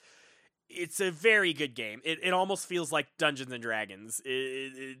games, it's a very good game. It almost feels like Dungeons and Dragons.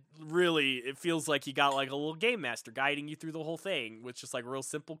 It really feels like you got like a little game master guiding you through the whole thing with just like real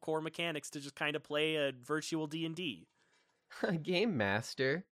simple core mechanics to just kind of play a virtual D&D. Game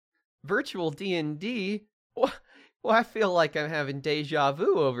master, virtual D&D. Well, I feel like I'm having deja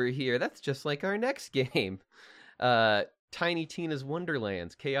vu over here. That's just like our next game. Tiny Tina's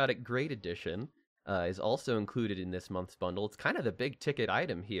Wonderlands Chaotic Great Edition is also included in this month's bundle. It's kind of the big ticket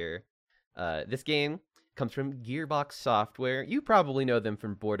item here. This game comes from Gearbox Software. You probably know them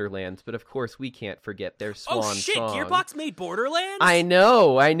from Borderlands, but of course we can't forget their swan Oh shit, song. Gearbox made Borderlands? I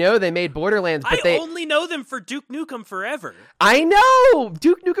know they made Borderlands, but I only know them for Duke Nukem Forever. I know!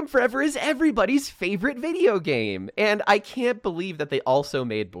 Duke Nukem Forever is everybody's favorite video game, and I can't believe that they also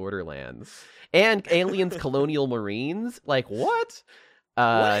made Borderlands. And Aliens Colonial Marines? Like, what?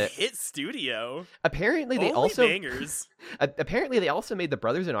 What a hit studio. Apparently they Only also bangers. Apparently they also made the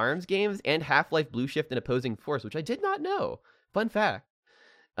Brothers in Arms games and Half-Life Blue Shift and Opposing Force, which I did not know. Fun fact.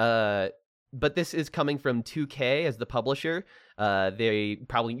 But this is coming from 2K as the publisher. You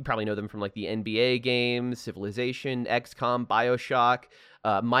probably know them from like the NBA games, Civilization, XCOM, BioShock,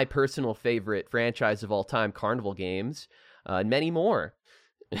 my personal favorite franchise of all time, Carnival Games, and many more.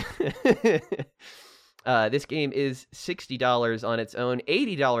 This game is $60 on its own,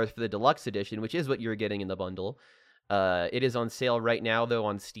 $80 for the deluxe edition, which is what you're getting in the bundle. It is on sale right now, though,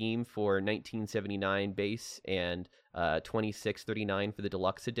 on Steam for $19.79 base and $26.39 for the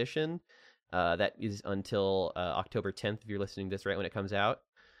deluxe edition. That is until October 10th, if you're listening to this right when it comes out.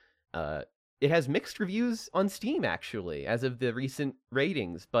 It has mixed reviews on Steam, actually, as of the recent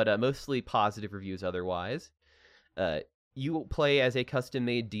ratings, but mostly positive reviews otherwise. You play as a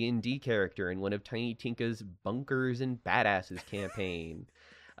custom-made D&D character in one of Tiny Tinka's Bunkers and Badasses campaign.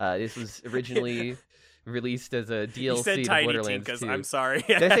 This was originally released as a DLC You said to Tiny Borderlands Tinkas. 2. I'm sorry.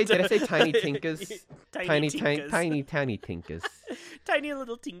 Did I say Tiny Tinkas? Tiny Tinkas. Tiny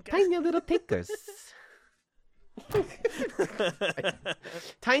little Tinkas. Tiny little Tinkas.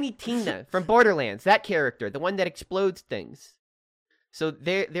 Tiny Tina from Borderlands, that character, the one that explodes things. So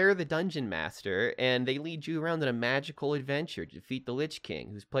they're the dungeon master, and they lead you around on a magical adventure to defeat the Lich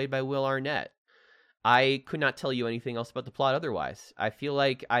King, who's played by Will Arnett. I could not tell you anything else about the plot otherwise. I feel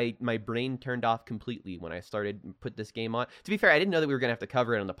like my brain turned off completely when I started put this game on. To be fair, I didn't know that we were going to have to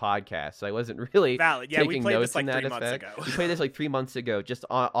cover it on the podcast, so I wasn't really Valid. Yeah, we taking played notes this like in that 3 months effect. ago. We played this like 3 months ago, just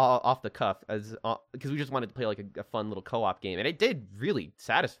off the cuff, because we just wanted to play like a fun little co-op game, and it did really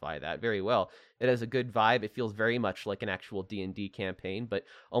satisfy that very well. It has a good vibe. It feels very much like an actual D&D campaign, but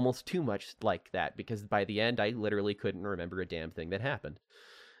almost too much like that, because by the end, I literally couldn't remember a damn thing that happened.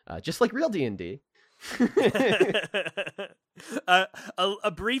 Just like real D&D.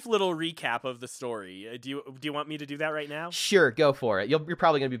 A brief little recap of the story. Do you want me to do that right now? Sure, go for it. You're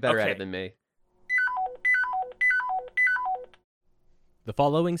probably going to be better at Okay. it than me. The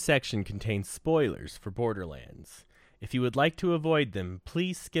following section contains spoilers for Borderlands. If you would like to avoid them,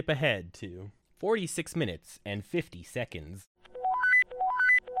 please skip ahead to 46 minutes and 50 seconds.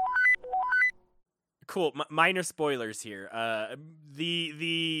 Cool. Minor spoilers here.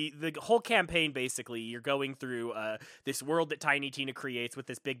 The whole campaign, basically, you're going through this world that Tiny Tina creates with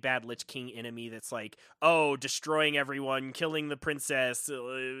this big bad Lich King enemy that's like, destroying everyone, killing the princess,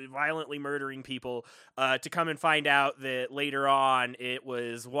 violently murdering people, to come and find out that later on it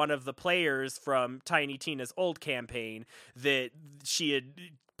was one of the players from Tiny Tina's old campaign that she had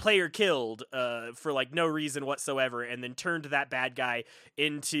player killed for like no reason whatsoever, and then turned that bad guy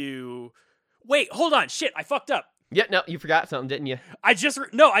into... Wait, hold on. Shit, I fucked up. Yeah, no, you forgot something, didn't you? I just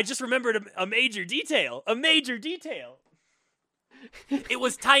remembered a major detail. A major detail. It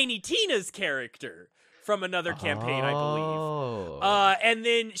was Tiny Tina's character from another campaign, I believe. And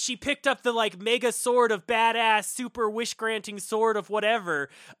then she picked up the like mega sword of badass, super wish granting sword of whatever,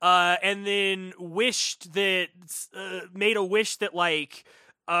 and then made a wish that like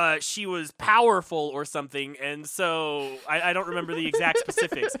she was powerful or something, and so I don't remember the exact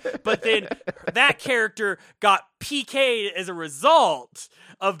specifics, but then that character got PK'd as a result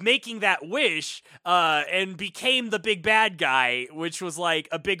of making that wish, and became the big bad guy, which was like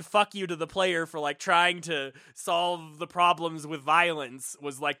a big fuck you to the player for like trying to solve the problems with violence,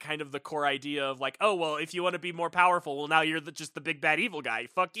 was like kind of the core idea of like, oh, well, if you want to be more powerful, well, now you're just the big bad evil guy.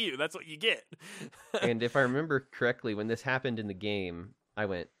 Fuck you. That's what you get. And if I remember correctly, when this happened in the game, I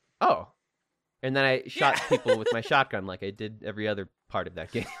went, oh. And then I shot people with my shotgun like I did every other part of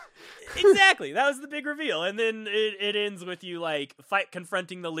that game. Exactly. That was the big reveal. And then it ends with you like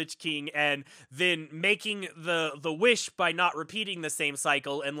confronting the Lich King and then making the wish by not repeating the same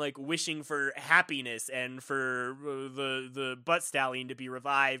cycle and like wishing for happiness and for the butt stallion to be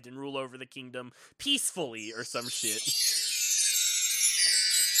revived and rule over the kingdom peacefully or some shit.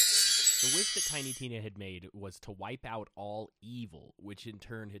 The wish that Tiny Tina had made was to wipe out all evil, which in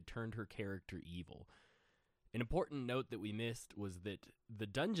turn had turned her character evil. An important note that we missed was that the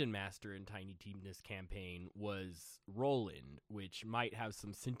dungeon master in Tiny Tina's campaign was Roland, which might have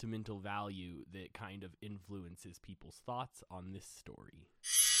some sentimental value that kind of influences people's thoughts on this story.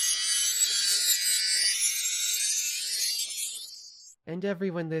 And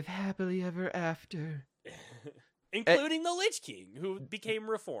everyone lived happily ever after. Including the Lich King, who became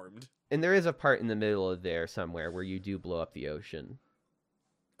reformed. And there is a part in the middle of there somewhere where you do blow up the ocean.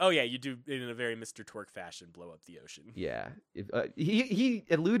 Oh yeah, you do in a very Mr. Torque fashion blow up the ocean. Yeah, he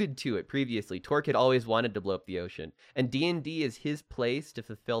alluded to it previously. Torque had always wanted to blow up the ocean, and D&D is his place to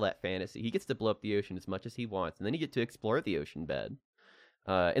fulfill that fantasy. He gets to blow up the ocean as much as he wants, and then you get to explore the ocean bed.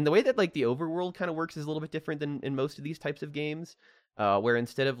 And the way that like the overworld kind of works is a little bit different than in most of these types of games. Where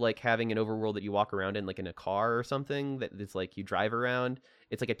instead of like having an overworld that you walk around in like in a car or something that is like you drive around,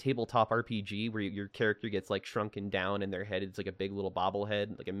 it's like a tabletop RPG where your character gets like shrunken down and their head is like a big little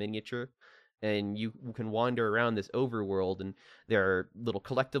bobblehead, like a miniature. And you can wander around this overworld and there are little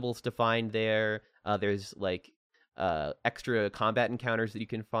collectibles to find there. There's like extra combat encounters that you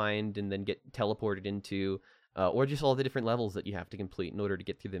can find and then get teleported into. Or just all the different levels that you have to complete in order to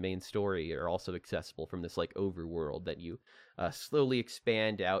get through the main story are also accessible from this like overworld that you slowly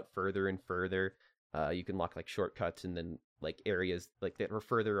expand out further and further. You can lock like shortcuts and then like areas like that are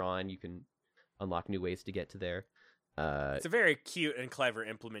further on. You can unlock new ways to get to there. It's a very cute and clever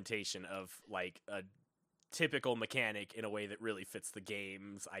implementation of like a typical mechanic in a way that really fits the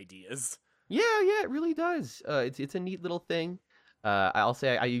game's ideas. Yeah, it really does. It's a neat little thing. I'll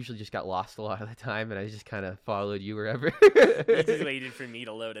say I usually just got lost a lot of the time, and I just kind of followed you wherever. You just waited for me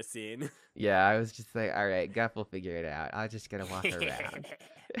to load us in. Yeah, I was just like, all right, Guff will figure it out. I'm just going to walk around.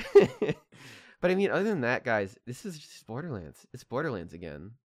 But I mean, other than that, guys, this is just Borderlands. It's Borderlands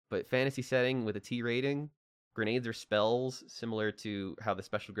again. But fantasy setting with a T rating. Grenades are spells, similar to how the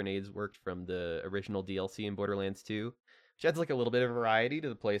special grenades worked from the original DLC in Borderlands 2. Which adds like a little bit of variety to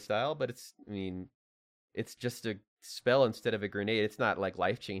the playstyle, but it's just a spell instead of a grenade. It's not like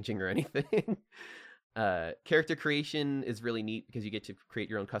life-changing or anything. Character creation is really neat because you get to create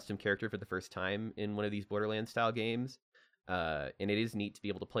your own custom character for the first time in one of these Borderlands style games. And it is neat to be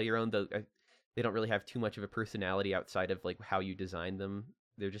able to play your own, though they don't really have too much of a personality outside of like how you design them.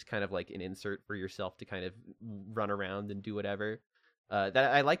 They're just kind of like an insert for yourself to kind of run around and do whatever. That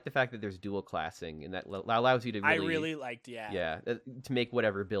I like the fact that there's dual classing, and that allows you to really... I really liked, Yeah, to make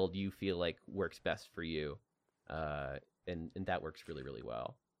whatever build you feel like works best for you. And that works really, really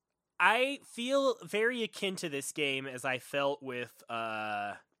well. I feel very akin to this game as I felt with,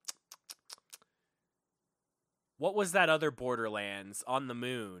 what was that other Borderlands on the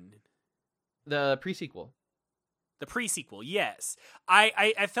moon? The pre-sequel. The pre-sequel, yes.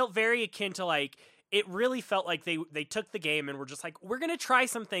 I felt very akin to, like, it really felt like they took the game and were just like, we're going to try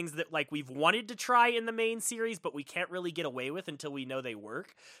some things that like we've wanted to try in the main series, but we can't really get away with until we know they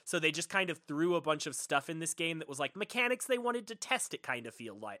work. So they just kind of threw a bunch of stuff in this game that was like mechanics they wanted to test. It kind of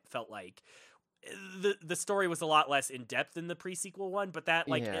felt like the story was a lot less in depth than the pre-sequel one, but that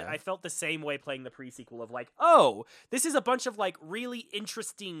like I felt the same way playing the pre-sequel of like, oh, this is a bunch of like really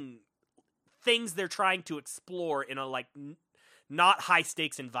interesting things they're trying to explore in a like not high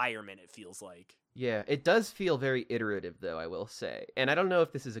stakes environment. It feels like. Yeah, it does feel very iterative, though, I will say. And I don't know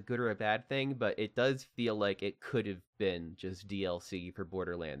if this is a good or a bad thing, but it does feel like it could have been just DLC for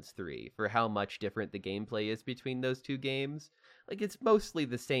Borderlands 3, for how much different the gameplay is between those two games. Like, it's mostly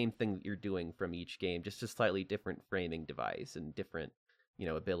the same thing that you're doing from each game, just a slightly different framing device and different,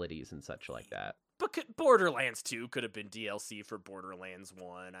 abilities and such like that. But Borderlands 2 could have been DLC for Borderlands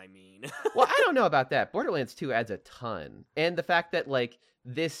 1, I mean. Well, I don't know about that. Borderlands 2 adds a ton. And the fact that, like,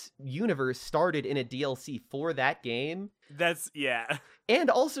 this universe started in a DLC for that game. Yeah.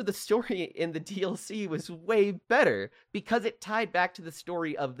 And also the story in the DLC was way better because it tied back to the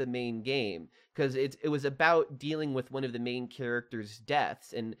story of the main game. Because it was about dealing with one of the main characters'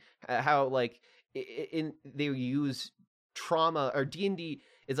 deaths and how, like, they use trauma, or D&D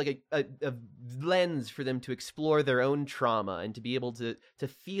is like a lens for them to explore their own trauma and to be able to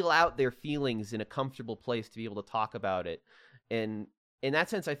feel out their feelings in a comfortable place to be able to talk about it. And in that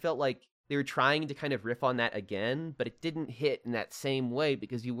sense, I felt like they were trying to kind of riff on that again, but it didn't hit in that same way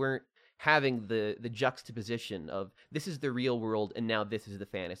because you weren't having the juxtaposition of this is the real world and now this is the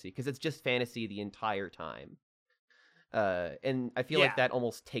fantasy, because it's just fantasy the entire time. And I feel like that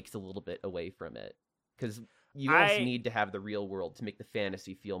almost takes a little bit away from it, because you also need to have the real world to make the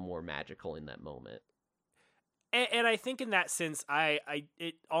fantasy feel more magical in that moment. And I think in that sense,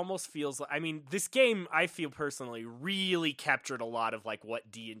 it almost feels like, I mean, this game, I feel personally, really captured a lot of like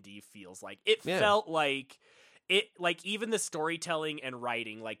what D&D feels like. It felt like even the storytelling and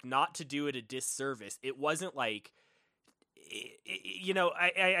writing, like, not to do it a disservice, it wasn't like,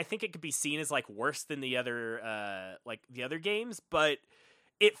 I think it could be seen as like worse than the other games, but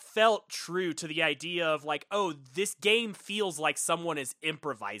it felt true to the idea of like, oh, this game feels like someone is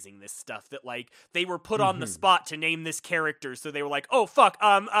improvising this stuff, that like they were put on the spot to name this character, so they were like, oh fuck,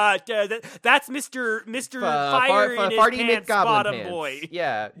 that's Mr. Fire in his pants bottom pants. Boy.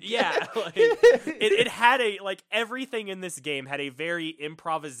 Yeah. Like, it had everything in this game had a very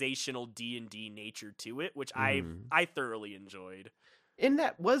improvisational D&D nature to it, which I thoroughly enjoyed. And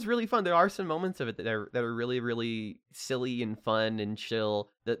that was really fun. There are some moments of it that are really, really silly and fun and chill,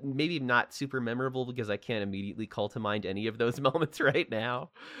 that maybe not super memorable because I can't immediately call to mind any of those moments right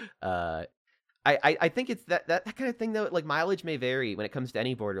now. I think it's that kind of thing, though. Like, mileage may vary when it comes to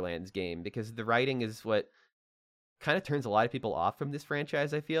any Borderlands game, because the writing is what kind of turns a lot of people off from this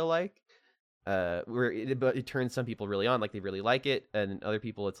franchise, I feel like. But it turns some people really on, like they really like it, and other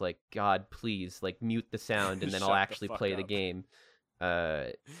people it's like, God, please, like, mute the sound and then I'll actually play the game.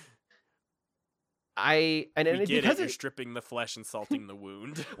 Because you're stripping the flesh and salting the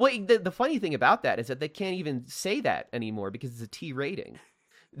wound. Well, the funny thing about that is that they can't even say that anymore because it's a T rating.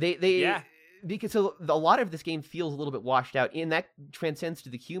 Because a lot of this game feels a little bit washed out, and that transcends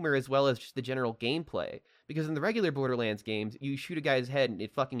to the humor as well as just the general gameplay. Because in the regular Borderlands games, you shoot a guy's head and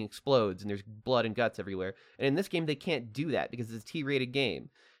it fucking explodes and there's blood and guts everywhere. And in this game, they can't do that because it's a T-rated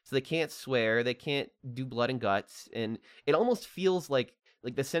game. So they can't swear, they can't do blood and guts, and it almost feels like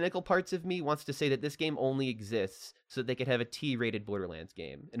the cynical parts of me wants to say that this game only exists so that they could have a T-rated Borderlands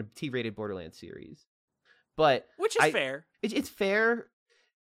game and a T-rated Borderlands series. But which is fair. It's fair,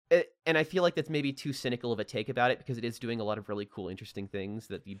 and I feel like that's maybe too cynical of a take about it, because it is doing a lot of really cool, interesting things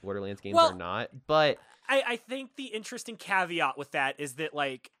that the Borderlands games are not. But I think the interesting caveat with that is that,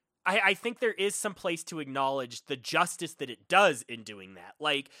 like, I think there is some place to acknowledge the justice that it does in doing that.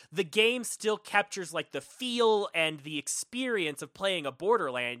 Like, the game still captures, like, the feel and the experience of playing a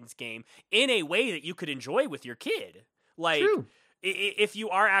Borderlands game in a way that you could enjoy with your kid. Like, true. If you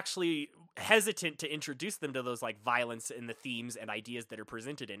are actually hesitant to introduce them to those, like, violence and the themes and ideas that are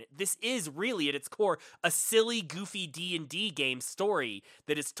presented in it, this is really, at its core, a silly, goofy D&D game story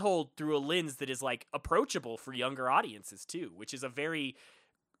that is told through a lens that is, like, approachable for younger audiences, too, which is a very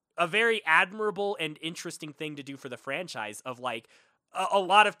admirable and interesting thing to do for the franchise. Of like, a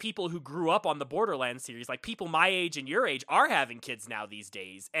lot of people who grew up on the Borderlands series, like people my age and your age, are having kids now these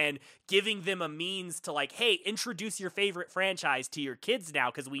days, and giving them a means to, like, hey, introduce your favorite franchise to your kids now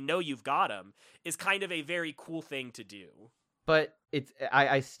because we know you've got them, is kind of a very cool thing to do. But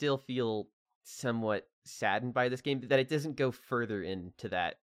I still feel somewhat saddened by this game that it doesn't go further into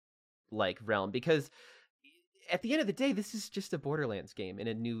that, like, realm, because at the end of the day, this is just a Borderlands game in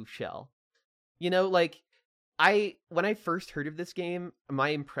a new shell. Like, when I first heard of this game, my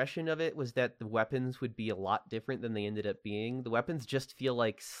impression of it was that the weapons would be a lot different than they ended up being. The weapons just feel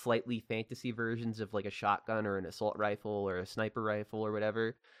like slightly fantasy versions of, like, a shotgun or an assault rifle or a sniper rifle or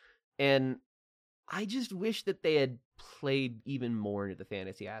whatever. And I just wish that they had played even more into the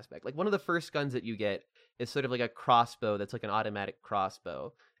fantasy aspect. Like, one of the first guns that you get is sort of like a crossbow that's like an automatic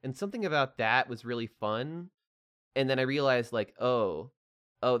crossbow. And something about that was really fun. And then I realized, like,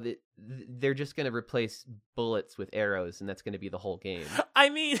 they're just going to replace bullets with arrows, and that's going to be the whole game. I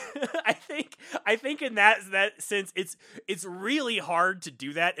mean, I think in that sense, it's really hard to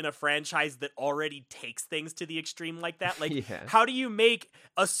do that in a franchise that already takes things to the extreme like that. Like, Yeah. how do you make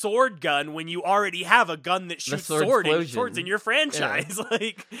a sword gun when you already have a gun that shoots swords in your franchise? Yeah.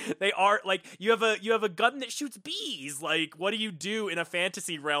 Like, they are like you have a gun that shoots bees. Like, what do you do in a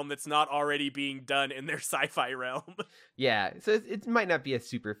fantasy realm that's not already being done in their sci-fi realm? Yeah, so it might not be a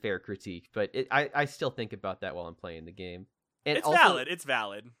super fair critique, but I still think about that while I'm playing the game. And it's also, valid. It's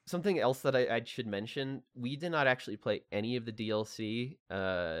valid. Something else that I should mention: we did not actually play any of the DLC.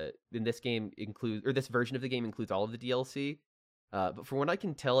 In this game this version of the game includes all of the DLC. But from what I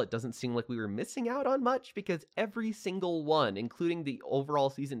can tell, it doesn't seem like we were missing out on much because every single one, including the overall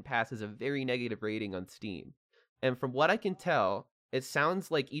season pass, has a very negative rating on Steam. And from what I can tell, it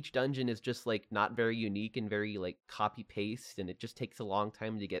sounds like each dungeon is just like not very unique and very like copy paste, and it just takes a long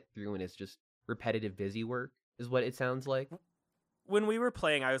time to get through, and it's just repetitive busy work is what it sounds like. When we were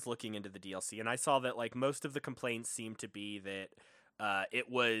playing, I was looking into the DLC, and I saw that like most of the complaints seemed to be that it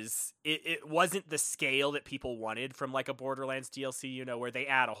wasn't the scale that people wanted from like a Borderlands DLC, you know, where they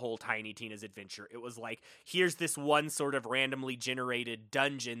add a whole Tiny Tina's Adventure. It was like, here's this one sort of randomly generated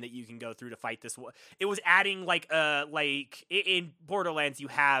dungeon that you can go through to fight this one. It was adding like in Borderlands you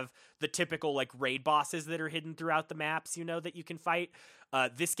have the typical like raid bosses that are hidden throughout the maps, you know, that you can fight.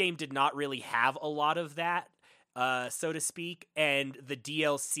 This game did not really have a lot of that. So to speak, and the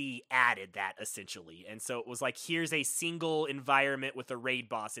DLC added that essentially. And so it was like, here's a single environment with a raid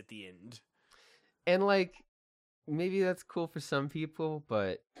boss at the end. And like, maybe that's cool for some people,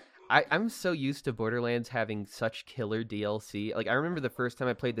 but I'm so used to Borderlands having such killer DLC. Like, I remember the first time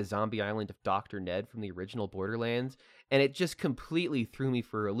I played the Zombie Island of Dr. Ned from the original Borderlands, and it just completely threw me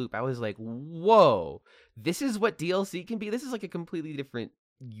for a loop. I was like, whoa, this is what DLC can be? This is like a completely different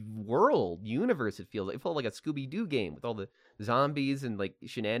universe. It felt like a Scooby-Doo game with all the zombies and like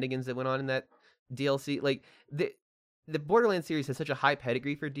shenanigans that went on in that DLC. Like the Borderlands series has such a high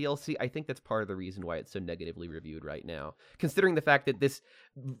pedigree for DLC. I think that's part of the reason why it's so negatively reviewed right now, considering the fact that this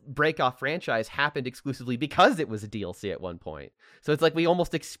break-off franchise happened exclusively because it was a DLC at one point. So it's like we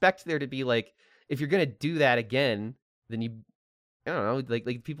almost expect there to be like, if you're gonna do that again, then I don't know,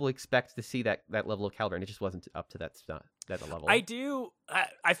 like people expect to see that level of caliber, and it just wasn't up to that level.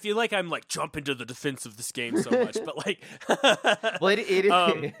 I feel like I'm like jumping to the defense of this game so much, but like, well,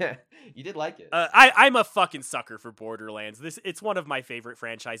 you did like it. I'm a fucking sucker for Borderlands. It's one of my favorite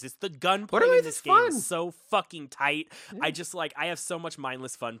franchises. The gunplay in this game is so fucking tight. Yeah. I have so much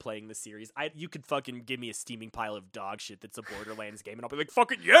mindless fun playing this series. You could fucking give me a steaming pile of dog shit that's a Borderlands game, and I'll be like,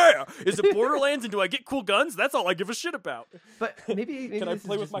 fucking yeah! Is it Borderlands, and do I get cool guns? That's all I give a shit about. But maybe can I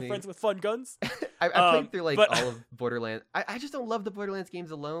play with my friends with fun guns? I played through all of Borderlands. I just don't love the Borderlands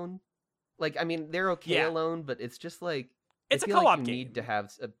games alone. Like, I mean, they're okay alone, but it's just like, it's a co-op game. You need to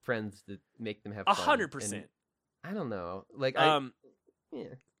have friends that make them have fun. 100%. I don't know. Like, yeah.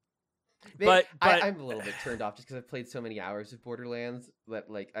 But I'm a little bit turned off just because I've played so many hours of Borderlands that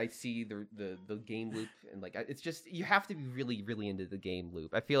like I see the game loop, and like it's just, you have to be really, really into the game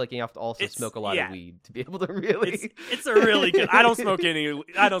loop. I feel like you have to also smoke a lot of weed to be able to really. It's a really good. I don't smoke any weed,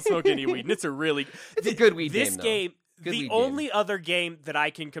 and it's a really. It's a good weed game. This game. The only other game that I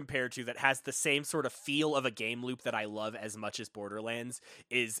can compare to that has the same sort of feel of a game loop that I love as much as Borderlands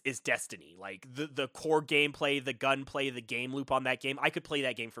is Destiny. Like the core gameplay, the gunplay, the game loop on that game. I could play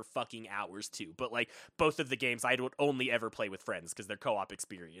that game for fucking hours too. But like both of the games, I would only ever play with friends because they're co-op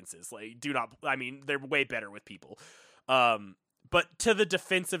experiences. Like they're way better with people. But to the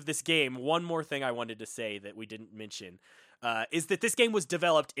defense of this game, one more thing I wanted to say that we didn't mention. Is that this game was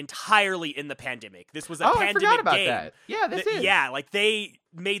developed entirely in the pandemic. This was a pandemic game. I forgot about that. Yeah, this is. Yeah, like they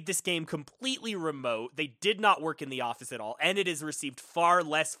made this game completely remote. They did not work in the office at all, and it has received far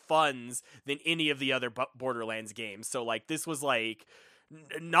less funds than any of the other Borderlands games. So like this was like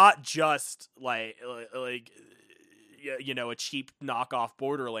not just like you know, a cheap knockoff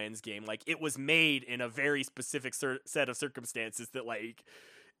Borderlands game. Like it was made in a very specific set of circumstances that like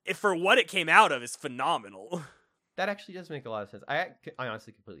for what it came out of is phenomenal. That actually does make a lot of sense. I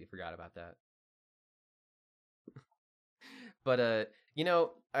honestly completely forgot about that. But you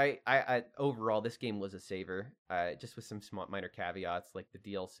know, I overall this game was a saver. Just with some minor caveats, like the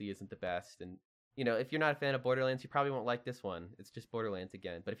DLC isn't the best, and you know, if you're not a fan of Borderlands, you probably won't like this one. It's just Borderlands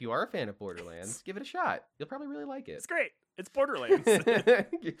again. But if you are a fan of Borderlands, give it a shot. You'll probably really like it. It's great. It's Borderlands.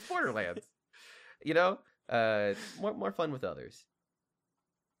 It's Borderlands. You know, more fun with others.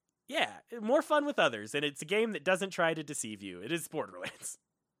 Yeah, more fun with others, and it's a game that doesn't try to deceive you. It is Borderlands.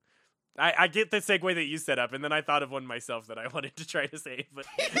 I get the segue that you set up, and then I thought of one myself that I wanted to try to say. But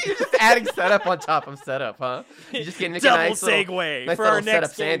You're just adding setup on top of setup, huh? You're just getting a double nice segue nice for our little setup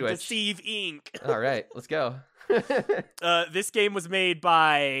next game, sandwich. Deceive Inc. All right, let's go. This game was made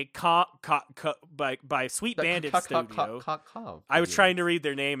by by Sweet Bandit Studio. I was trying to read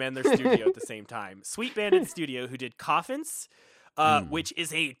their name and their studio at the same time. Sweet Bandit Studio, who did Coffins, which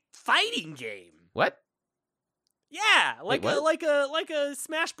is a fighting game. What? Yeah, Wait, what? like a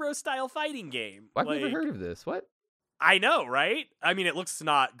Smash Bros style fighting game. I've never heard of this. What? I know, right? I mean, it looks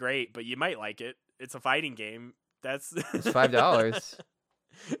not great, but you might like it. It's a fighting game. That's It's $5.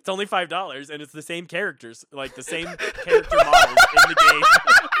 It's only $5, and it's the same characters, like the same character models in the game.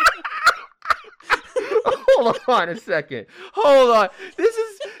 Hold on a second. Hold on. This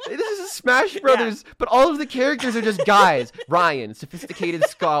is a Smash Brothers, but all of the characters are just guys. Ryan, sophisticated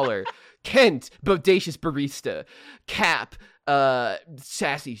scholar. Kent, bodacious barista. Cap,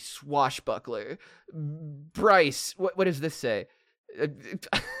 sassy swashbuckler. Bryce, what does this say?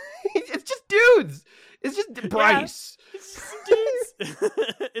 It's just dudes. It's just Bryce. Yeah, it's just dudes.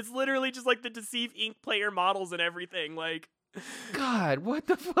 It's literally just like the Deceive Inc. player models and everything. Like, God, what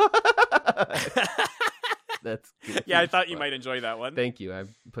the fuck? That's good. Yeah, I thought you might enjoy that one. Thank you. I'm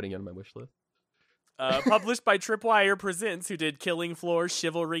putting it on my wish list. Published by Tripwire Presents, who did Killing Floor,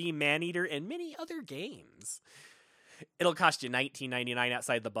 Chivalry, Maneater, and many other games. It'll cost you $19.99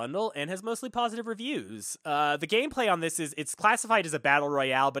 outside the bundle and has mostly positive reviews. The gameplay on this it's classified as a battle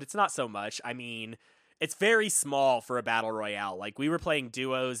royale, but it's not so much. I mean, it's very small for a battle royale. Like, we were playing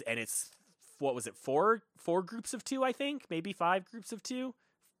duos, and it's, what was it, four groups of 2, I think? Maybe 5 groups of 2?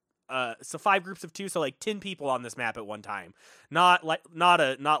 So 5 groups of 2, so like 10 people on this map at one time. Not like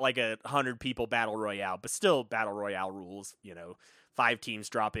a 100 people battle royale, but still battle royale rules. 5 teams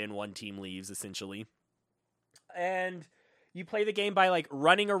drop in, 1 team leaves, essentially. And you play the game by like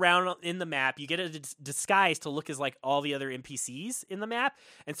running around in the map. You get a disguise to look as like all the other NPCs in the map,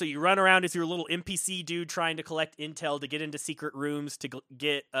 and so you run around as your little NPC dude trying to collect intel to get into secret rooms to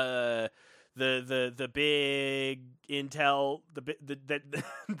get the big intel,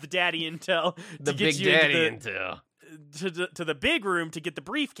 the daddy intel, The to get big you daddy into intel. to the big room to get the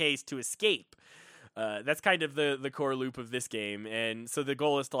briefcase to escape. That's kind of the core loop of this game, and so the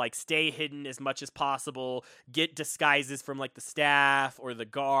goal is to like stay hidden as much as possible, get disguises from like the staff or the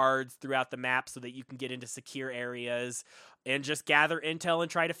guards throughout the map so that you can get into secure areas, and just gather intel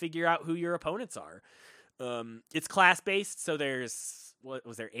and try to figure out who your opponents are. It's class-based, so there's, what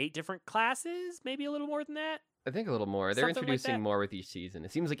was there, 8 different classes? Maybe a little more than that? I think a little more. They're Something like introducing that. more with each season.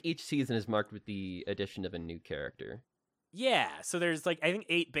 It seems like each season is marked with the addition of a new character. Yeah, so there's like, I think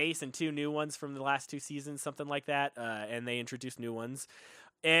 8 base and 2 new ones from the last 2 seasons, something like that, and they introduce new ones.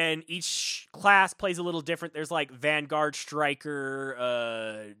 And each class plays a little different. There's like Vanguard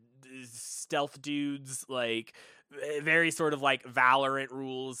Striker, stealth dudes, like very sort of like Valorant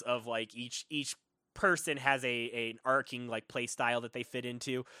rules of like each person has an arcing like play style that they fit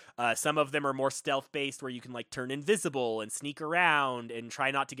into. Some of them are more stealth based, where you can like turn invisible and sneak around and try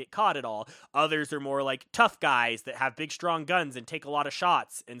not to get caught at all. Others are more like tough guys that have big strong guns and take a lot of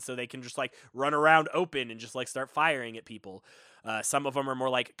shots, and so they can just like run around open and just like start firing at people. Some of them are more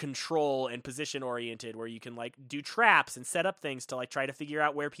like control and position oriented, where you can like do traps and set up things to like try to figure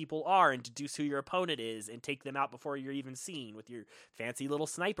out where people are and deduce who your opponent is and take them out before you're even seen with your fancy little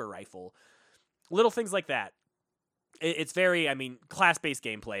sniper rifle. Little things like that. It's very, class-based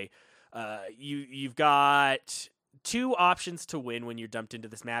gameplay. You've got 2 options to win when you're dumped into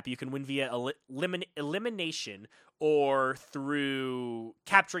this map. You can win via elimination or through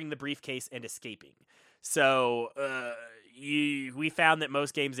capturing the briefcase and escaping. So we found that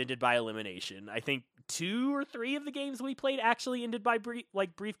most games ended by elimination. I think 2 or 3 of the games we played actually ended by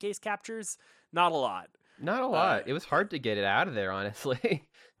briefcase captures. Not a lot. Not a lot. It was hard to get it out of there, honestly,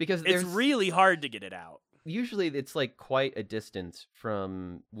 because it's really hard to get it out. Usually it's like quite a distance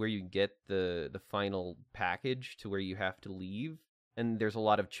from where you get the final package to where you have to leave, and there's a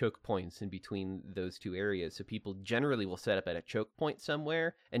lot of choke points in between those 2 areas, so people generally will set up at a choke point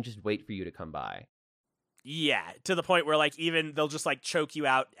somewhere and just wait for you to come by. Yeah, to the point where like even they'll just like choke you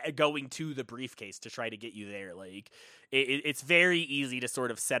out going to the briefcase to try to get you there. Like it's very easy to sort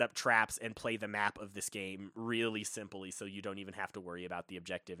of set up traps and play the map of this game really simply, so you don't even have to worry about the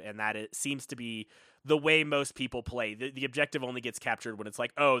objective. And that it seems to be the way most people play. The objective only gets captured when it's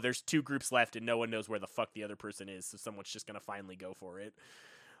like, oh, there's 2 groups left and no one knows where the fuck the other person is, so someone's just gonna finally go for it.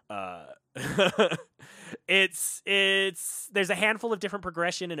 Uh, it's there's a handful of different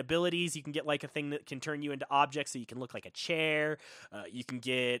progression and abilities. You can get like a thing that can turn you into objects, so you can look like a chair. You can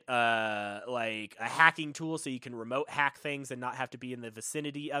get like a hacking tool, so you can remote hack things and not have to be in the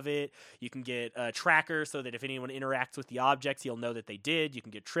vicinity of it. You can get a tracker, so that if anyone interacts with the objects, you'll know that they did. You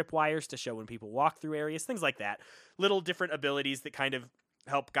can get tripwires to show when people walk through areas, things like that. Little different abilities that kind of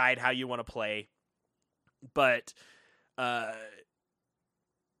help guide how you want to play. But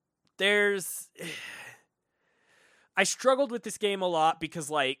I struggled with this game a lot because,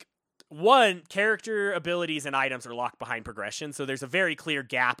 like, one, character abilities and items are locked behind progression, so there's a very clear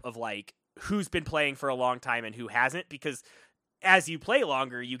gap of, like, who's been playing for a long time and who hasn't, because as you play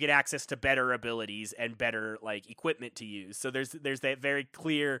longer, you get access to better abilities and better, like, equipment to use. So there's that very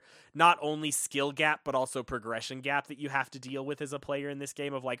clear, not only skill gap, but also progression gap that you have to deal with as a player in this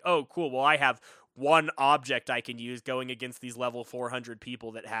game of, like, oh, cool, well, I have one object I can use going against these level 400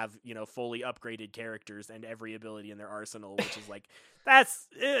 people that have, you know, fully upgraded characters and every ability in their arsenal, which is like, that's,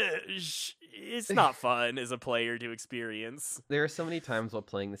 it's not fun as a player to experience. There are so many times while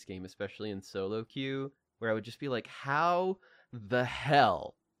playing this game, especially in solo queue, where I would just be like, how the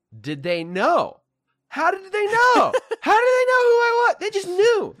hell did they know? How did they know? How did they know who I was? They just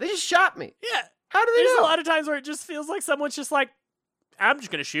knew. They just shot me. Yeah. How do they There's know? a lot of times where it just feels like someone's just like, I'm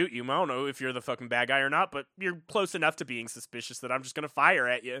just going to shoot you. I don't know if you're the fucking bad guy or not, but you're close enough to being suspicious that I'm just going to fire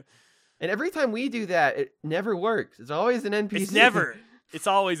at you. And every time we do that, it never works. It's always an NPC. It's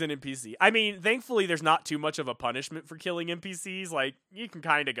always an NPC. I mean, thankfully, there's not too much of a punishment for killing NPCs. Like, you can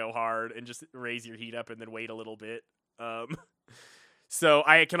kind of go hard and just raise your heat up and then wait a little bit. So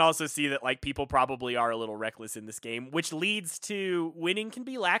I can also see that, like, people probably are a little reckless in this game, which leads to winning can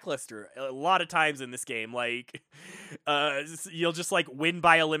be lackluster a lot of times in this game. Like, you'll just, like, win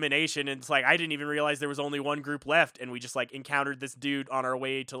by elimination, and it's like, I didn't even realize there was only one group left, and we just, like, encountered this dude on our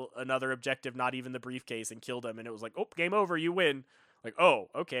way to another objective, not even the briefcase, and killed him, and it was like, oh, game over, you win. Like, oh,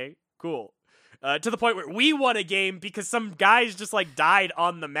 okay, cool. To the point where we won a game because some guys just, like, died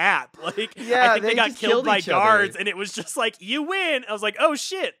on the map. Like, Yeah, I think they got killed by each guards, other. and it was just like, you win. I was like, oh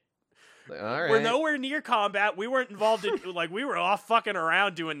shit. Like, all right. We're nowhere near combat. We weren't involved in, like, we were off fucking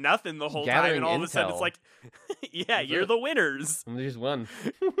around doing nothing the whole time, Gathering and all of a sudden intel. it's like, yeah, you're the winners. And they just won.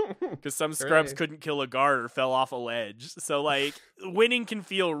 Because some scrubs Hooray. couldn't kill a guard or fell off a ledge. So, like, winning can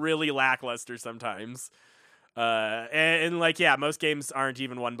feel really lackluster sometimes. And like, yeah, most games aren't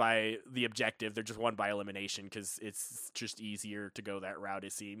even won by the objective. They're just won by elimination because it's just easier to go that route,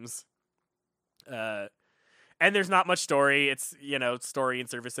 it seems. And there's not much story. It's, you know, story in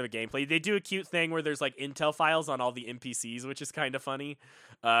service of a gameplay. They do a cute thing where there's, like, intel files on all the NPCs, which is kind of funny.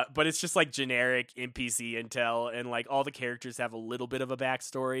 But it's just, like, generic NPC intel, and, like, all the characters have a little bit of a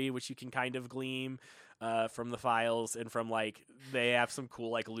backstory, which you can kind of glean from the files, and from, like, they have some cool,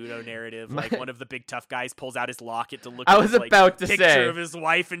 like, Ludo narrative. Like, one of the big tough guys pulls out his locket to look I at was his, like, about to picture say. of his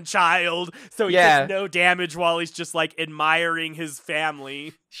wife and child, so he Yeah. gets no damage while he's just, like, admiring his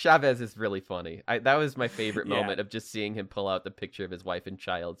family. Chavez is really funny. That was my favorite Yeah. moment of just seeing him pull out the picture of his wife and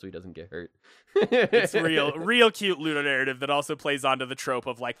child so he doesn't get hurt. It's real cute Ludo narrative that also plays onto the trope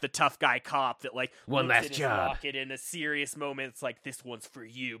of, like, the tough guy cop that, like, One looks last at his job. locket in a serious moment. It's like, this one's for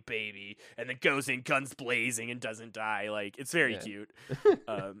you, baby, and then goes in guns blazing and doesn't die. Like, it's very Yeah. cute.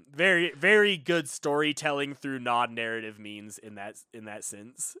 Very, very good storytelling through non-narrative means in that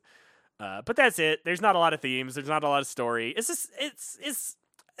sense. But that's it. There's not a lot of themes. There's not a lot of story. It's just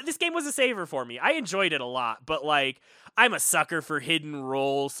this game was a saver for me. I enjoyed it a lot, but, like, I'm a sucker for hidden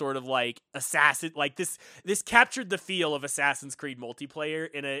role sort of, like, assassin. Like, this captured the feel of Assassin's Creed multiplayer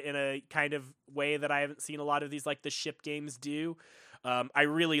in a kind of way that I haven't seen a lot of these, like, the ship games do. I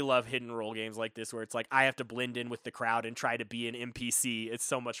really love hidden role games like this, where it's like I have to blend in with the crowd and try to be an NPC. It's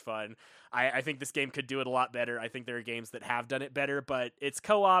so much fun. I think this game could do it a lot better. I think there are games that have done it better, but it's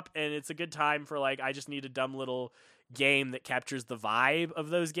co-op and it's a good time for, like, I just need a dumb little game that captures the vibe of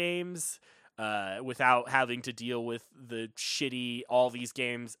those games without having to deal with the shitty, all these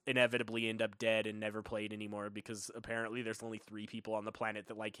games inevitably end up dead and never played anymore because apparently there's only 3 people on the planet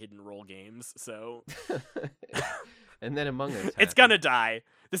that like hidden role games. So And then Among Us. it's happened. gonna die.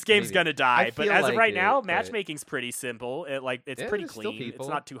 This game's Maybe. gonna die. I But feel as of like right it, now, but- matchmaking's pretty simple. It's Yeah, pretty there's still clean. people.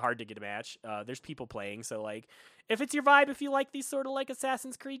 It's not too hard to get a match. There's people playing, so, like, if it's your vibe, if you like these sort of, like,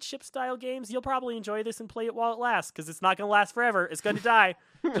 Assassin's Creed ship style games, you'll probably enjoy this and play it while it lasts, because it's not gonna last forever. It's gonna die,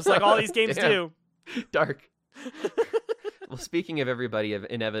 just like all these games Damn. do. Dark. Well, speaking of everybody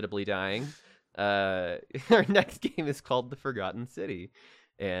inevitably dying, our next game is called The Forgotten City.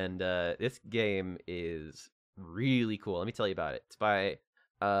 And this game is really cool. Let me tell you about it. It's by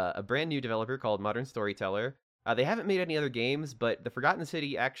a brand new developer called Modern Storyteller. They haven't made any other games, but the Forgotten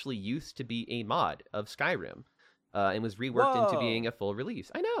City actually used to be a mod of Skyrim, and was reworked into being Whoa. a full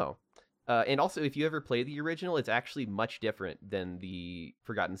release. I know. And also, if you ever play the original, it's actually much different than the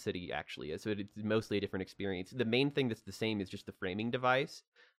Forgotten City actually is. So it's mostly a different experience. The main thing that's the same is just the framing device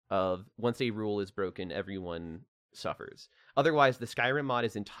of once a rule is broken, everyone suffers. Otherwise, the Skyrim mod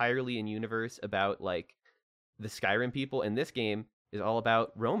is entirely in universe about like the Skyrim people, and this game is all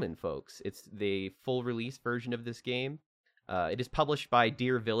about Roman folks. It's the full release version of this game. It is published by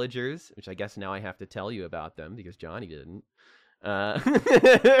Dear Villagers, which I guess now I have to tell you about them because Johnny didn't. Uh,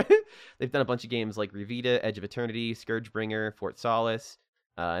 they've done a bunch of games like Revita, Edge of Eternity, Scourgebringer, Fort Solace,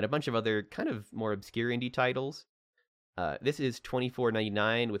 and a bunch of other kind of more obscure indie titles. This is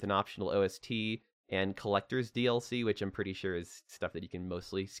 $24.99 with an optional OST and collector's DLC, which I'm pretty sure is stuff that you can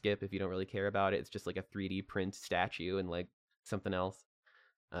mostly skip if you don't really care about it. It's just like a 3D print statue and like something else.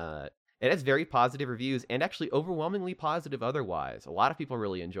 Uh, it has very positive reviews and actually overwhelmingly positive otherwise. A lot of people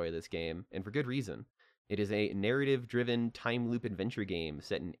really enjoy this game, and for good reason. It is a narrative-driven time loop adventure game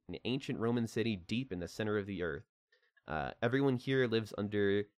set in an ancient Roman city deep in the center of the earth. Everyone here lives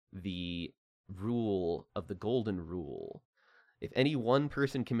under the rule of the Golden Rule. If any one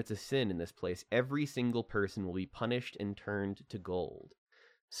person commits a sin in this place, every single person will be punished and turned to gold.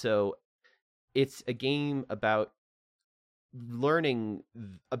 So it's a game about learning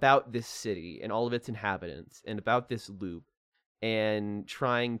about this city and all of its inhabitants and about this loop and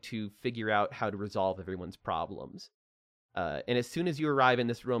trying to figure out how to resolve everyone's problems. And as soon as you arrive in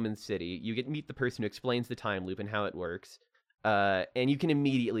this Roman city, you get to meet the person who explains the time loop and how it works. And you can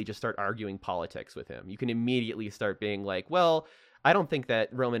immediately just start arguing politics with him. You can immediately start being like, well, I don't think that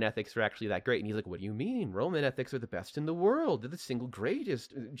Roman ethics are actually that great. And he's like, what do you mean? Roman ethics are the best in the world. They're the single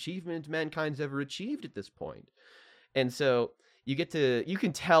greatest achievement mankind's ever achieved at this point. And so you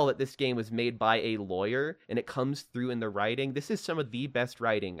can tell that this game was made by a lawyer, and it comes through in the writing. This is some of the best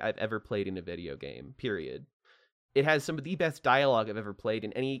writing I've ever played in a video game, period. It has some of the best dialogue I've ever played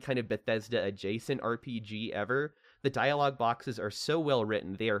in any kind of Bethesda adjacent RPG ever. The dialogue boxes are so well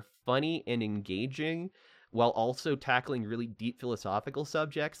written. They are funny and engaging while also tackling really deep philosophical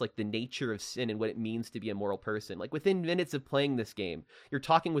subjects like the nature of sin and what it means to be a moral person. Like within minutes of playing this game, you're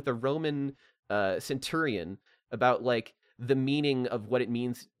talking with a Roman centurion about like the meaning of what it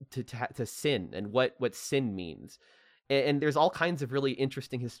means to sin and what sin means. And there's all kinds of really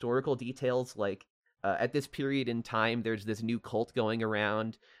interesting historical details like at this period in time, there's this new cult going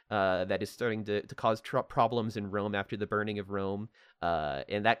around that is starting to cause problems in Rome after the burning of Rome.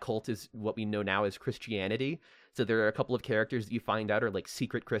 And that cult is what we know now as Christianity. So there are a couple of characters that you find out are like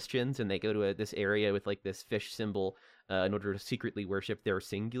secret Christians, and they go to this area with like this fish symbol in order to secretly worship their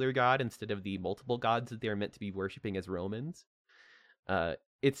singular god instead of the multiple gods that they're meant to be worshiping as Romans.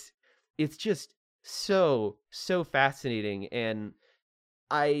 It's just so fascinating, and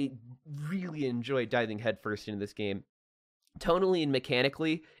I really enjoyed diving headfirst into this game. Tonally and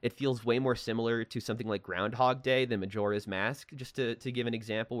mechanically, it feels way more similar to something like Groundhog Day than Majora's Mask, just to give an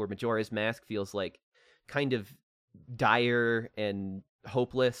example, where Majora's Mask feels like kind of dire and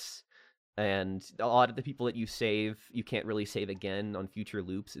hopeless, and a lot of the people that you save, you can't really save again on future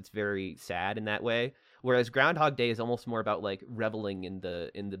loops. It's very sad in that way. Whereas Groundhog Day is almost more about like reveling in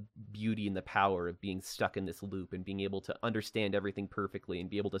the beauty and the power of being stuck in this loop and being able to understand everything perfectly and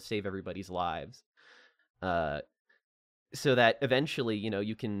be able to save everybody's lives. So that eventually,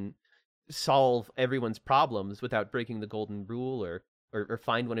 you can solve everyone's problems without breaking the golden rule or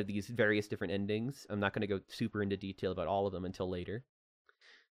find one of these various different endings. I'm not going to go super into detail about all of them until later.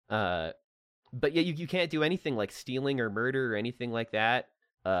 But yeah, you can't do anything like stealing or murder or anything like that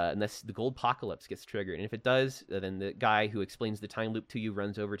unless the gold apocalypse gets triggered. And if it does, then the guy who explains the time loop to you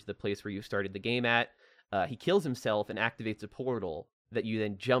runs over to the place where you started the game at. He kills himself and activates a portal that you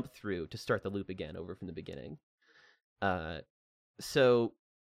then jump through to start the loop again over from the beginning. So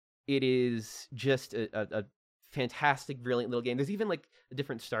it is just a fantastic, brilliant little game. There's even like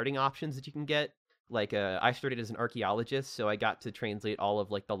different starting options that you can get. Like I started as an archaeologist, so I got to translate all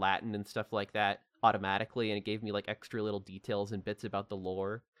of like the Latin and stuff like that automatically, and it gave me like extra little details and bits about the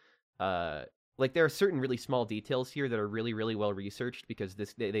lore. Like there are certain really small details here that are really, really well researched because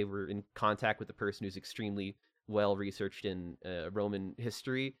they were in contact with a person who's extremely well researched in Roman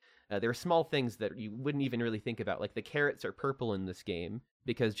history. There are small things that you wouldn't even really think about, like the carrots are purple in this game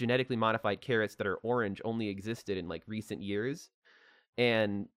because genetically modified carrots that are orange only existed in like recent years,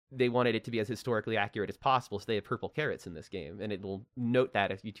 and they wanted it to be as historically accurate as possible, so they have purple carrots in this game, and it will note that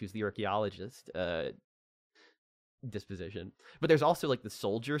if you choose the archaeologist disposition. But there's also like the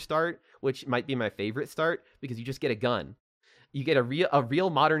soldier start, which might be my favorite start because you just get a gun. You get a real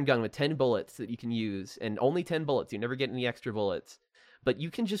modern gun with 10 bullets that you can use, and only 10 bullets. You never get any extra bullets. But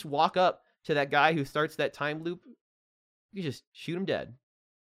you can just walk up to that guy who starts that time loop. You just shoot him dead.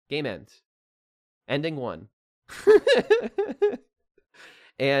 Game ends. Ending 1.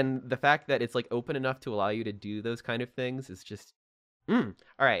 And the fact that it's like open enough to allow you to do those kind of things is just all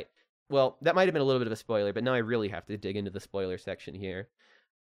right. Well, that might have been a little bit of a spoiler, but now I really have to dig into the spoiler section here,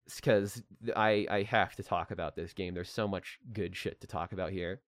 because I have to talk about this game. There's so much good shit to talk about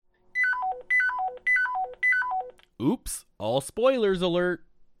here. Oops, all spoilers alert.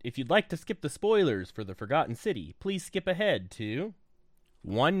 If you'd like to skip the spoilers for The Forgotten City, please skip ahead to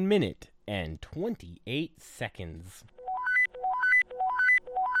 1 minute and 28 seconds.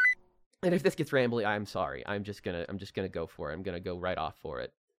 And if this gets rambly, I'm sorry. I'm just gonna go for it. I'm gonna go right off for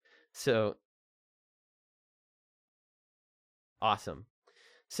it. So awesome.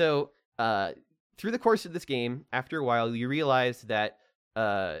 So through the course of this game, after a while, you realize that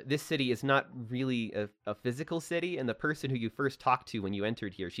this city is not really a physical city, and the person who you first talked to when you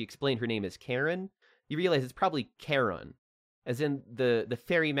entered here, she explained her name is Karen. You realize it's probably Charon, as in the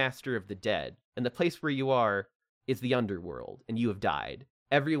ferry master of the dead, and the place where you are is the underworld, and you have died.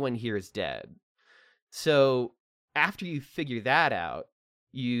 Everyone here is dead. So after you figure that out,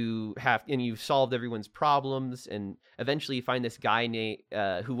 you've solved everyone's problems, and eventually you find this guy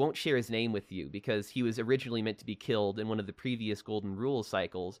who won't share his name with you because he was originally meant to be killed in one of the previous Golden Rule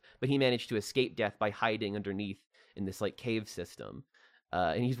cycles, but he managed to escape death by hiding underneath in this like cave system.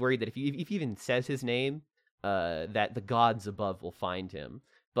 And he's worried that if he even says his name, that the gods above will find him.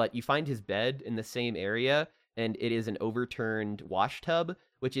 But you find his bed in the same area, and it is an overturned wash tub,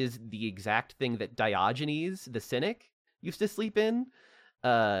 which is the exact thing that Diogenes, the cynic, used to sleep in,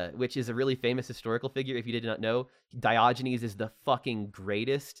 which is a really famous historical figure. If you did not know, Diogenes is the fucking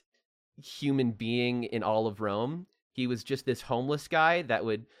greatest human being in all of Rome. He was just this homeless guy that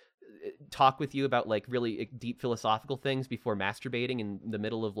would talk with you about like really deep philosophical things before masturbating in the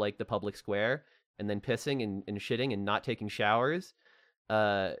middle of like the public square, and then pissing and shitting and not taking showers.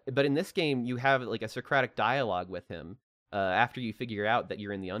 But in this game, you have like a Socratic dialogue with him after you figure out that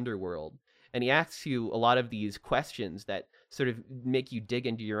you're in the underworld. And he asks you a lot of these questions that sort of make you dig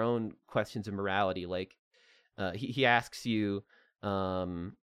into your own questions of morality. Like, he asks you,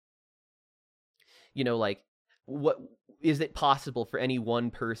 like, what is it possible for any one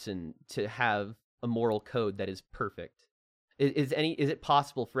person to have a moral code that is perfect? Is it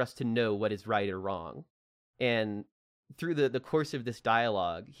possible for us to know what is right or wrong? And through the course of this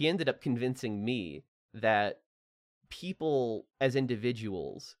dialogue, he ended up convincing me that people as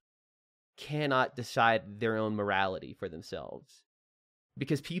individuals cannot decide their own morality for themselves,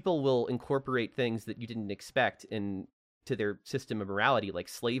 because people will incorporate things that you didn't expect into their system of morality, like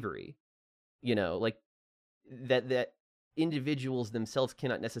slavery. Like that individuals themselves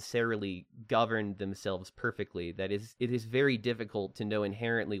cannot necessarily govern themselves perfectly. It is very difficult to know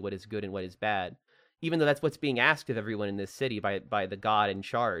inherently what is good and what is bad, even though that's what's being asked of everyone in this city by the god in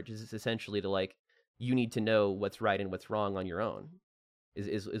charge. Is essentially to like, you need to know what's right and what's wrong on your own,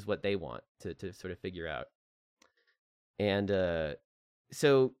 is what they want to sort of figure out. And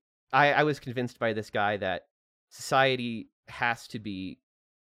so I was convinced by this guy that society has to be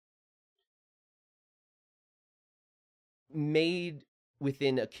made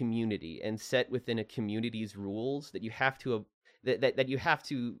within a community and set within a community's rules, that you have to that you have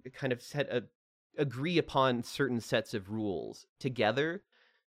to kind of agree upon certain sets of rules together,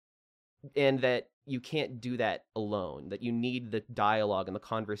 and that you can't do that alone, that you need the dialogue and the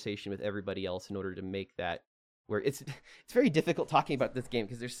conversation with everybody else in order to make that where it's very difficult talking about this game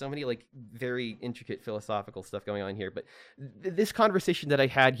because there's so many like very intricate philosophical stuff going on here. But this conversation that I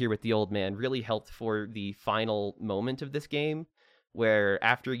had here with the old man really helped for the final moment of this game, where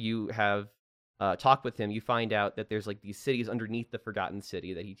after you have talked with him, you find out that there's like these cities underneath the Forgotten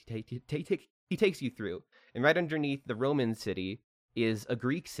City that he takes you through, and right underneath the Roman city is a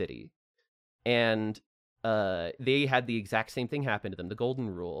Greek city, and they had the exact same thing happen to them, the Golden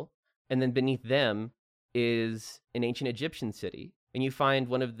Rule, and then beneath them is an ancient Egyptian city, and you find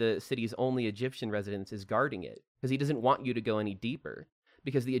one of the city's only Egyptian residents is guarding it because he doesn't want you to go any deeper,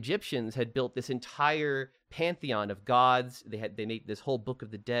 because the Egyptians had built this entire pantheon of gods. They made this whole Book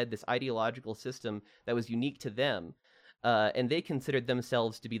of the Dead, this ideological system that was unique to them, and they considered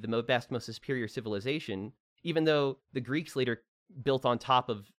themselves to be the best, most superior civilization, even though the Greeks later built on top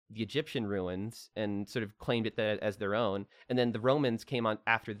of the Egyptian ruins and sort of claimed it as their own. And then the Romans came on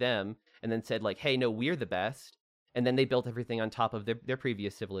after them and then said like, hey, no, we're the best. And then they built everything on top of their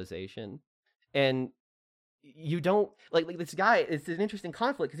previous civilization. And you don't like this guy, it's an interesting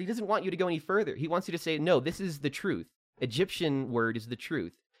conflict because he doesn't want you to go any further. He wants you to say, no, this is the truth. Egyptian word is the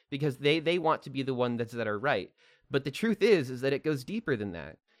truth, because they want to be the one that are right. But the truth is that it goes deeper than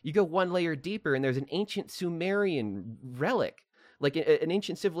that. You go one layer deeper, and there's an ancient Sumerian relic, like an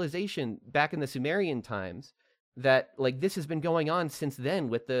ancient civilization back in the Sumerian times, that like this has been going on since then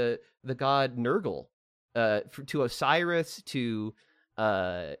with the god Nergal, to Osiris, to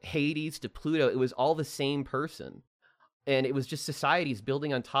Hades, to Pluto. It was all the same person. And it was just societies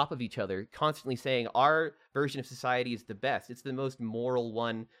building on top of each other, constantly saying our version of society is the best. It's the most moral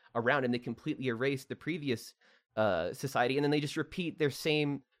one around. And they completely erased the previous society. And then they just repeat their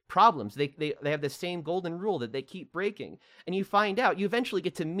same problems. They have the same golden rule that they keep breaking. And you find out, you eventually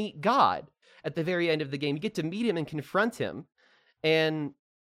get to meet God at the very end of the game. You get to meet him and confront him. And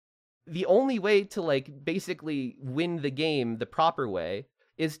the only way to like basically win the game the proper way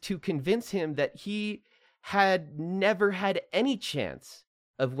is to convince him that he had never had any chance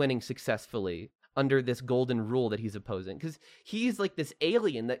of winning successfully under this golden rule that he's opposing. Because he's like this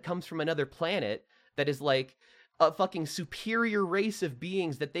alien that comes from another planet that is like a fucking superior race of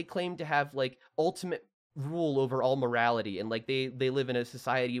beings that they claim to have like ultimate rule over all morality. And like they live in a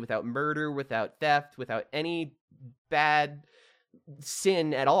society without murder, without theft, without any bad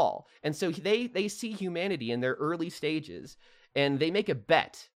sin at all. And so they see humanity in their early stages, and they make a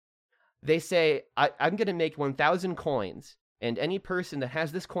bet. They say, I'm going to make 1,000 coins, and any person that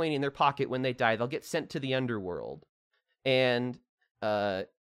has this coin in their pocket when they die, they'll get sent to the underworld. And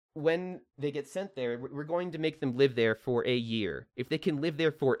when they get sent there, we're going to make them live there for a year. If they can live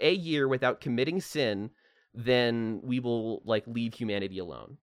there for a year without committing sin, then we will like leave humanity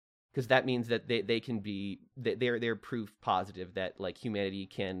alone. Because that means that they can be, they're proof positive that like humanity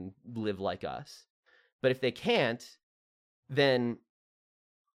can live like us. But if they can't, then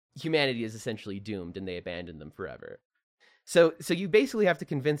humanity is essentially doomed and they abandon them forever. So you basically have to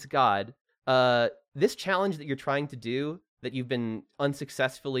convince God, this challenge that you're trying to do, that you've been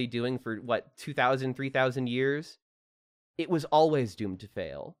unsuccessfully doing for, 2,000, 3,000 years, it was always doomed to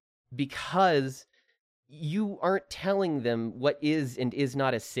fail. Because you aren't telling them what is and is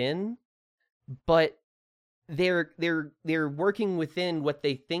not a sin, but they're working within what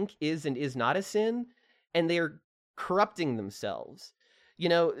they think is and is not a sin, and they're corrupting themselves. You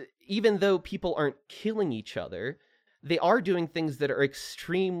know, even though people aren't killing each other, they are doing things that are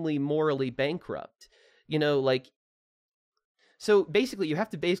extremely morally bankrupt. You know, like, so basically you have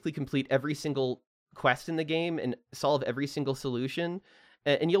to basically complete every single quest in the game and solve every single solution.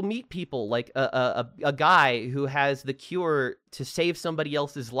 And you'll meet people like a guy who has the cure to save somebody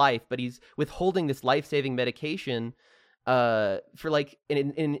else's life, but he's withholding this life-saving medication for like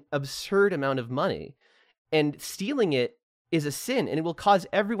an absurd amount of money. And stealing it is a sin, and it will cause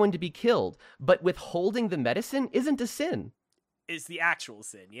everyone to be killed. But withholding the medicine isn't a sin. It's the actual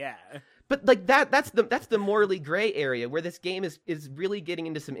sin, yeah. But like that's the morally gray area where this game is really getting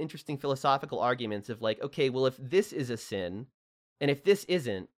into some interesting philosophical arguments of like, okay, well, if this is a sin, and if this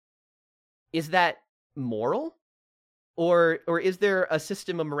isn't, is that moral? Or is there a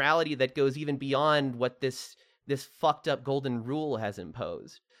system of morality that goes even beyond what this fucked up golden rule has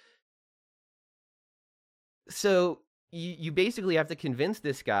imposed? So you basically have to convince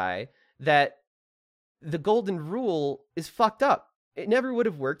this guy that the golden rule is fucked up. It never would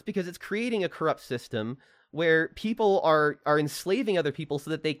have worked because it's creating a corrupt system where people are enslaving other people so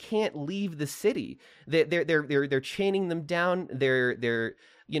that they can't leave the city. They're chaining them down. They're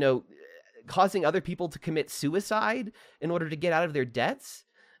you know, causing other people to commit suicide in order to get out of their debts.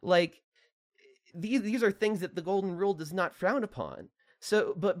 Like these are things that the golden rule does not frown upon.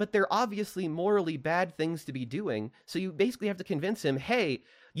 So, but they're obviously morally bad things to be doing. So you basically have to convince him, hey,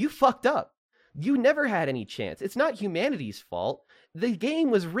 you fucked up. You never had any chance. It's not humanity's fault. The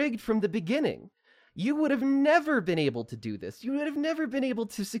game was rigged from the beginning. You would have never been able to do this. You would have never been able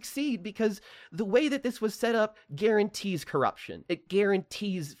to succeed because the way that this was set up guarantees corruption. It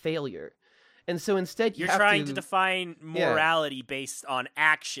guarantees failure. And so instead you're trying to define morality based on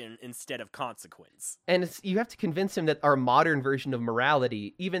action instead of consequence. And you have to convince him that our modern version of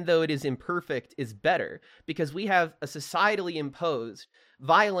morality, even though it is imperfect, is better. Because we have a societally imposed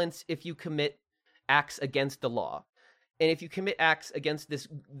violence if you commit acts against the law. And if you commit acts against this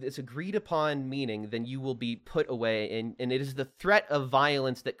agreed upon meaning, then you will be put away. And it is the threat of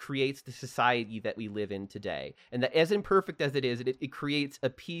violence that creates the society that we live in today. And that as imperfect as it is, it creates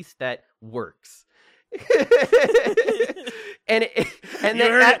a peace that works. and it, and you,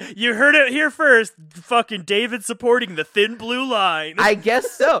 then heard it, you heard it here first. Fucking David supporting the thin blue line. I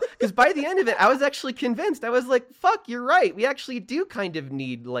guess so, because by the end of it, I was actually convinced. I was like, "Fuck, you're right. We actually do kind of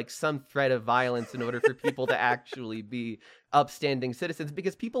need like some threat of violence in order for people to actually be upstanding citizens,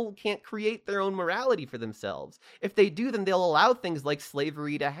 because people can't create their own morality for themselves. If they do, then they'll allow things like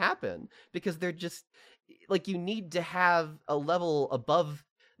slavery to happen, because they're just like, you need to have a level above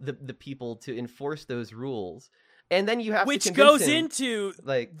the people to enforce those rules." And then you have which to convince goes him, into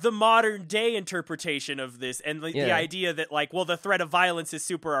like, the modern day interpretation of this, and the Yeah. idea that, like, well, the threat of violence is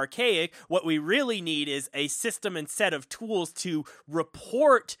super archaic. What we really need is a system and set of tools to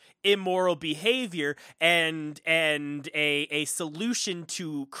report immoral behavior, and a solution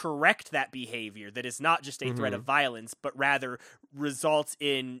to correct that behavior that is not just a threat of violence, but rather results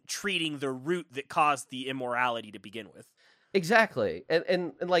in treating the root that caused the immorality to begin with. Exactly.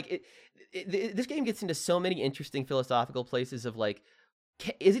 And like this game gets into so many interesting philosophical places of like,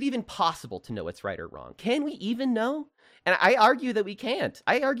 is it even possible to know what's right or wrong? Can we even know? And I argue that we can't.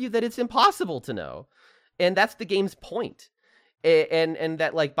 I argue that it's impossible to know. And that's the game's point. And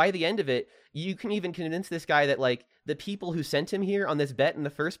that, like, by the end of it, you can even convince this guy that, like, the people who sent him here on this bet in the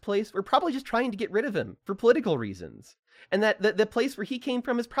first place were probably just trying to get rid of him for political reasons. And that the place where he came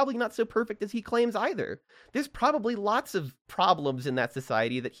from is probably not so perfect as he claims either. There's probably lots of problems in that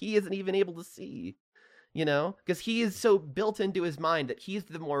society that he isn't even able to see, you know? Because he is so built into his mind that he's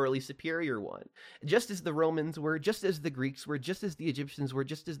the morally superior one. Just as the Romans were, just as the Greeks were, just as the Egyptians were,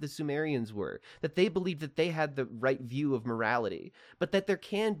 just as the Sumerians were. That they believed that they had the right view of morality. But that there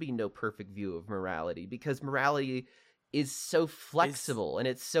can be no perfect view of morality, because morality is so flexible and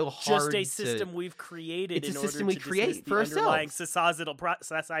it's so hard. Just a system we've created. It's in a order system we to create the for underlying ourselves.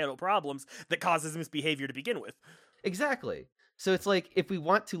 societal problems that causes misbehavior to begin with. Exactly. So it's like, if we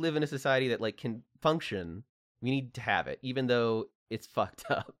want to live in a society that, like, can function, we need to have it, even though it's fucked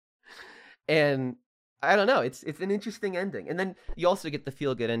up. And I don't know, it's an interesting ending. And then you also get the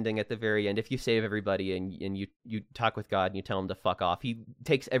feel-good ending at the very end. If you save everybody and you talk with God and you tell him to fuck off, he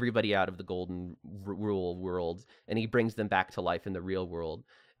takes everybody out of the golden rule world and he brings them back to life in the real world.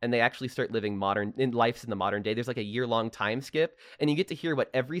 And they actually start living lives in the modern day. There's like a year-long time skip, and you get to hear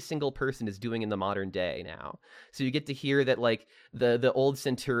what every single person is doing in the modern day now. So you get to hear that, like, the old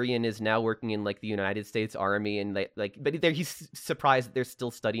centurion is now working in, like, the United States Army, and he's surprised that they're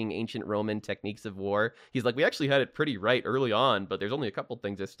still studying ancient Roman techniques of war. He's like, we actually had it pretty right early on, but there's only a couple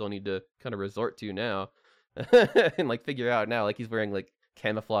things I still need to kind of resort to now, and, like, figure out now. Like, he's wearing, like,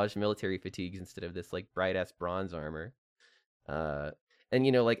 camouflage military fatigues instead of this, like, bright-ass bronze armor. And,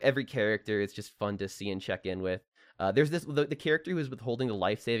 you know, like, every character is just fun to see and check in with. There's the character who is withholding the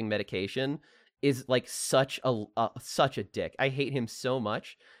life-saving medication is, like, such a dick. I hate him so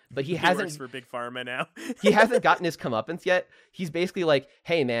much, but he hasn't works for Big Pharma now. he hasn't gotten his comeuppance yet. He's basically like,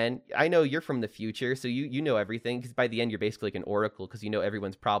 hey man, I know you're from the future, so you know everything, because by the end you're basically like an oracle, because you know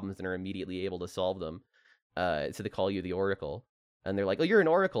everyone's problems and are immediately able to solve them. So they call you the Oracle. And they're like, oh, you're an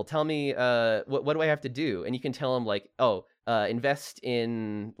oracle. Tell me, what do I have to do? And you can tell them, like, oh, invest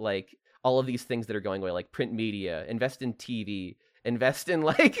in, like, all of these things that are going away, like print media, invest in TV, invest in,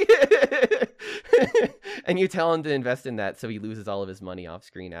 like, and you tell him to invest in that, so he loses all of his money off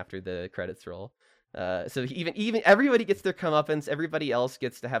screen after the credits roll. So even everybody gets their comeuppance. Everybody else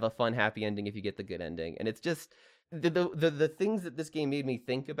gets to have a fun, happy ending if you get the good ending. And it's just the things that this game made me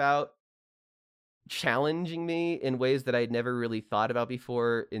think about, challenging me in ways that I'd never really thought about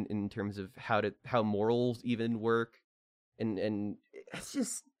before in terms of how morals even work. And it's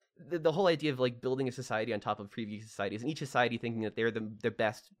just the whole idea of, like, building a society on top of previous societies, and each society thinking that they're the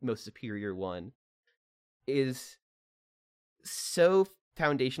best, most superior one, is so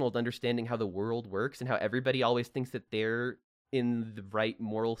foundational to understanding how the world works and how everybody always thinks that they're in the right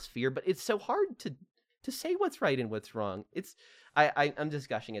moral sphere. But it's so hard to say what's right and what's wrong. I'm just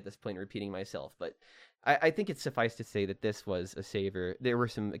gushing at this point, repeating myself, but I think it's suffice to say that this was a saver. There were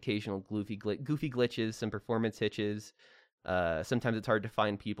some occasional goofy glitches, some performance hitches. Sometimes it's hard to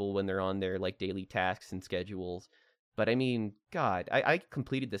find people when they're on their, like, daily tasks and schedules. But I mean, God, I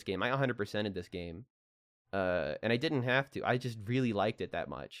completed this game. I 100%ed this game. And I didn't have to. I just really liked it that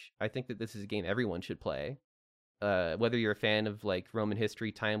much. I think that this is a game everyone should play. Whether you're a fan of, like, Roman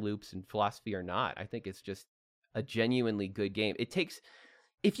history, time loops, and philosophy or not, I think it's just a genuinely good game.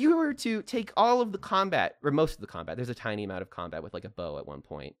 If you were to take all of the combat, or most of the combat, there's a tiny amount of combat with, like, a bow at one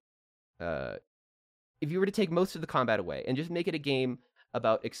point. If you were to take most of the combat away and just make it a game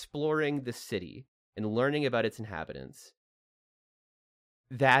about exploring the city and learning about its inhabitants,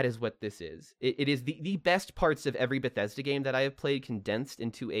 that is what this is. It is the best parts of every Bethesda game that I have played condensed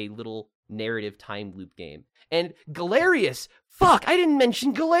into a little narrative time loop game. And Galerius, fuck, I didn't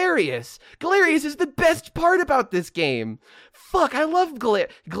mention Galerius. Galerius is the best part about this game. Fuck, I love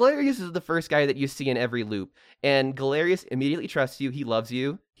Galerius. Galerius is the first guy that you see in every loop. And Galerius immediately trusts you. He loves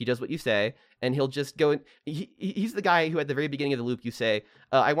you. He does what you say. And he'll just go and he's the guy who at the very beginning of the loop you say,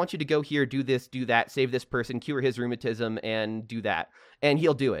 I want you to go here, do this, do that, save this person, cure his rheumatism, and do that. And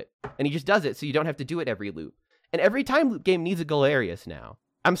he'll do it. And he just does it, so you don't have to do it every loop. And every time loop game needs a Galerius now.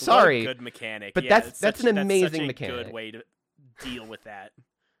 I'm sorry. What a good mechanic. But yeah, that's an amazing that's such a mechanic. good way to deal with that.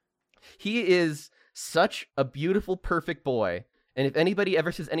 He is such a beautiful, perfect boy. And if anybody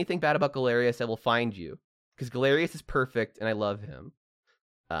ever says anything bad about Galerius, I will find you. Because Galerius is perfect, and I love him.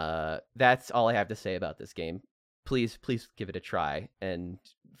 That's all I have to say about this game. Please give it a try and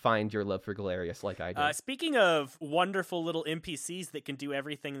find your love for Galerius like I did. Speaking of wonderful little NPCs that can do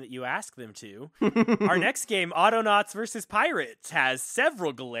everything that you ask them to, our next game, Autonauts versus Pirates, has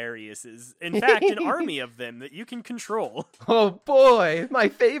several Galeriuses. In fact, an army of them that you can control. Oh boy, my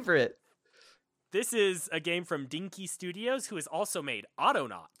favorite. This is a game from Dinky Studios, who has also made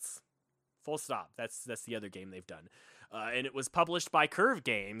Autonauts. Full stop. That's the other game they've done. And it was published by Curve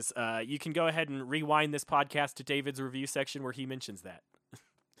Games. You can go ahead and rewind this podcast to David's review section where he mentions that.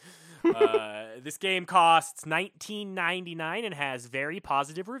 This game costs $19.99 and has very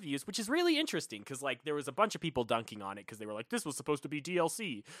positive reviews, which is really interesting because like there was a bunch of people dunking on it because they were like, this was supposed to be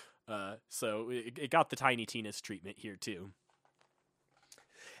DLC. So it got the Tiny Tina's treatment here too.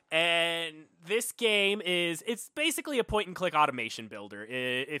 And this game it's basically a point-and-click automation builder.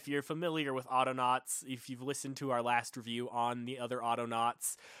 If you're familiar with Autonauts, if you've listened to our last review on the other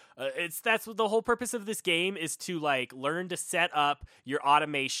Autonauts, that's what the whole purpose of this game is, to like learn to set up your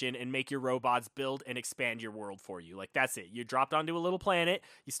automation and make your robots build and expand your world for you. Like that's it. You dropped onto a little planet.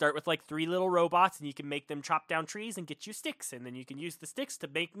 You start with like 3 little robots, and you can make them chop down trees and get you sticks, and then you can use the sticks to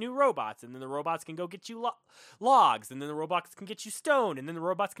make new robots, and then the robots can go get you logs, and then the robots can get you stone, and then the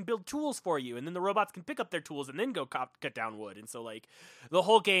robots can build tools for you, and then the robots can pick up their tools and then go cut down wood. And so like the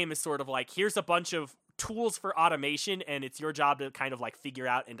whole game is sort of like, here's a bunch of tools for automation, and it's your job to kind of like figure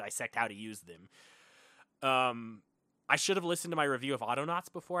out and dissect how to use them. I should have listened to my review of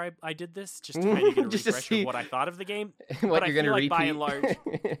Autonauts before I did this, just to kind of get a refresher of what I thought of the game. What you're going to repeat. By and large,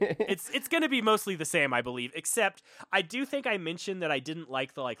 it's going to be mostly the same, I believe. Except I do think I mentioned that I didn't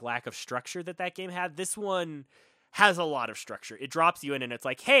like the like lack of structure that game had. This one has a lot of structure. It drops you in and it's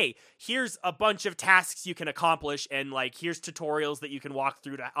like, hey, here's a bunch of tasks you can accomplish, and like here's tutorials that you can walk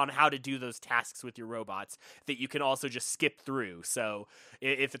through on how to do those tasks with your robots that you can also just skip through. So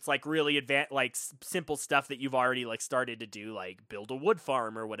if it's like really advanced, like simple stuff that you've already like started to do, like build a wood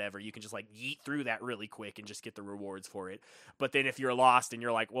farm or whatever, you can just like yeet through that really quick and just get the rewards for it. But then if you're lost and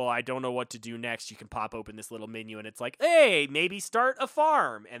you're like, well, I don't know what to do next, you can pop open this little menu and it's like, hey, maybe start a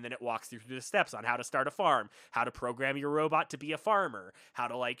farm. And then it walks you through the steps on how to start a farm, how to program your robot to be a farmer, how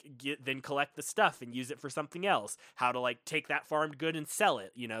to like then collect the stuff and use it for something else, how to like take that farmed good and sell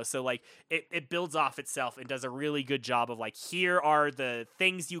it, you know? So like it builds off itself and does a really good job of like, here are the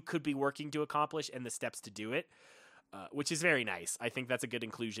things you could be working to accomplish and the steps to do it, which is very nice. I think that's a good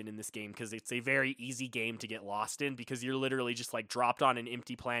inclusion in this game because it's a very easy game to get lost in because you're literally just like dropped on an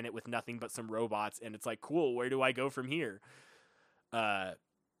empty planet with nothing but some robots, and it's like, cool, where do I go from here?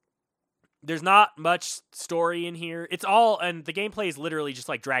 There's not much story in here. It's all, and the gameplay is literally just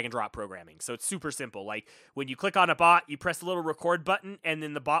like drag and drop programming. So it's super simple. Like when you click on a bot, you press the little record button, and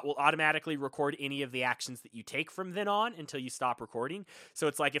then the bot will automatically record any of the actions that you take from then on until you stop recording. So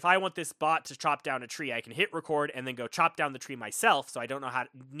it's like, if I want this bot to chop down a tree, I can hit record and then go chop down the tree myself. So I don't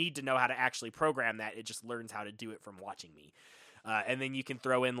need to know how to actually program that. It just learns how to do it from watching me. And then you can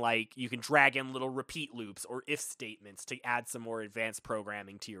throw in you can drag in little repeat loops or if statements to add some more advanced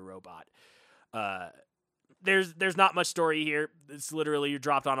programming to your robot. There's not much story here. It's literally you're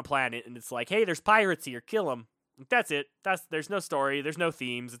dropped on a planet and it's like, hey, there's pirates here, kill them. That's it. There's no story. There's no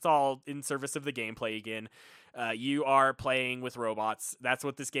themes. It's all in service of the gameplay again. You are playing with robots. That's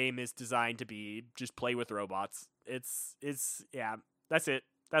what this game is designed to be. Just play with robots. It's yeah. That's it.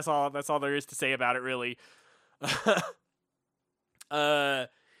 That's all there is to say about it, really.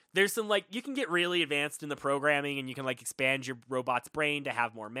 There's some you can get really advanced in the programming and you can expand your robot's brain to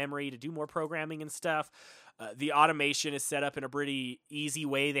have more memory, to do more programming and stuff. The automation is set up in a pretty easy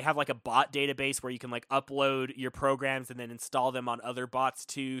way. They have a bot database where you can upload your programs and then install them on other bots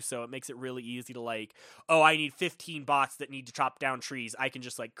too. So it makes it really easy to I need 15 bots that need to chop down trees. I can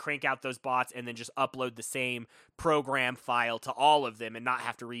just crank out those bots and then just upload the same program file to all of them and not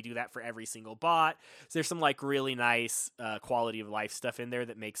have to redo that for every single bot. So there's some really nice quality of life stuff in there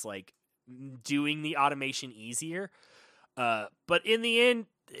that makes doing the automation easier. But in the end,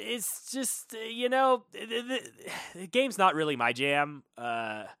 it's just the game's not really my jam.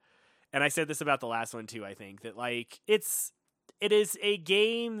 And I said this about the last one too. I think that like it is a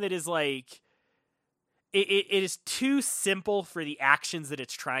game that is like it is too simple for the actions that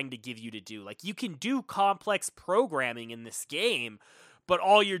it's trying to give you to do. Like you can do complex programming in this game, but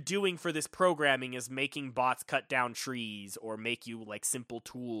all you're doing for this programming is making bots cut down trees or make you like simple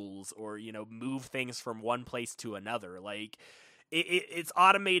tools or move things from one place to another. Like it's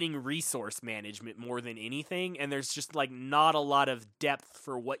automating resource management more than anything, and there's just like not a lot of depth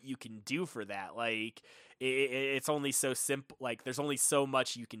for what you can do for that. Like it's only so simple. Like there's only so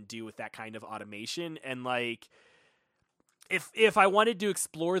much you can do with that kind of automation, and like if I wanted to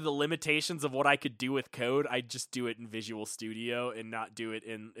explore the limitations of what I could do with code, I'd just do it in Visual Studio and not do it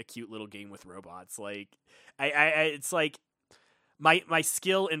in a cute little game with robots. Like it's like my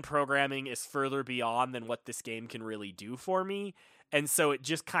skill in programming is further beyond than what this game can really do for me. And so it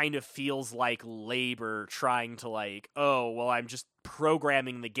just kind of feels like labor trying to like, oh, well, I'm just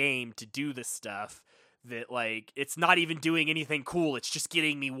programming the game to do this stuff that like it's not even doing anything cool. It's just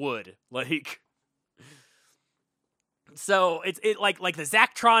getting me wood. Like, so it's like the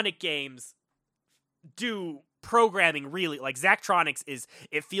Zachtronic games do programming really. Like Zachtronics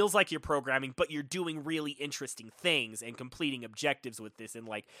it feels like you're programming, but you're doing really interesting things and completing objectives with this in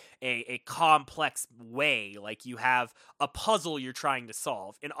like a complex way. Like you have a puzzle you're trying to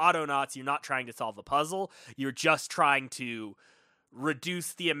solve. In Autonauts, you're not trying to solve a puzzle. You're just trying to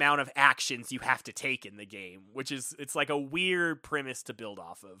reduce the amount of actions you have to take in the game, it's like a weird premise to build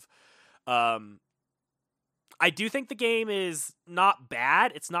off of. I do think the game is not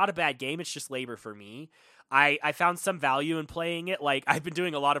bad. It's not a bad game. It's just labor for me. I found some value in playing it. Like I've been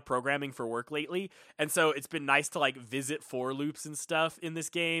doing a lot of programming for work lately, and so it's been nice to like visit for loops and stuff in this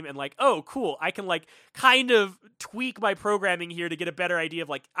game and like, oh cool, I can like kind of tweak my programming here to get a better idea of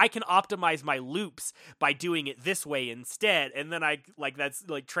like I can optimize my loops by doing it this way instead, and then I like that's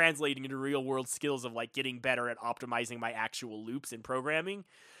like translating into real world skills of like getting better at optimizing my actual loops in programming.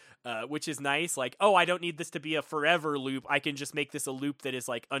 Which is nice. Like, oh, I don't need this to be a forever loop. I can just make this a loop that is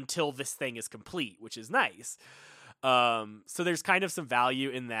like until this thing is complete, which is nice. So there's kind of some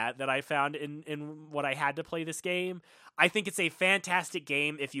value in that I found in what I had to play this game. I think it's a fantastic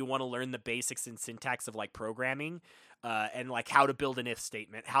game if you want to learn the basics and syntax of like programming. And like how to build an if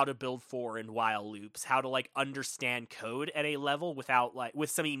statement, how to build for and while loops, how to like understand code at a level without like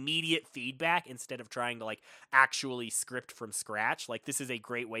with some immediate feedback instead of trying to like actually script from scratch. Like this is a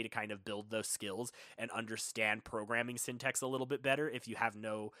great way to kind of build those skills and understand programming syntax a little bit better if you have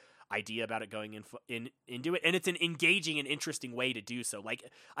no idea about it going into it. And it's an engaging and interesting way to do so. Like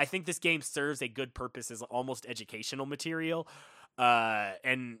I think this game serves a good purpose as almost educational material.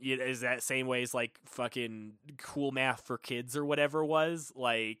 And is that same way as like fucking Cool Math for Kids or whatever was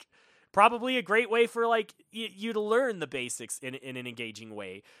like probably a great way for like you to learn the basics in an engaging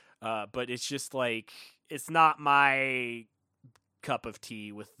way. But it's just like it's not my cup of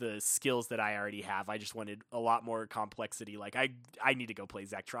tea with the skills that I already have. I just wanted a lot more complexity. Like I need to go play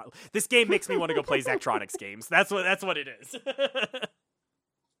Zachtronics. This game makes me want to go play Zachtronics games. That's what it is.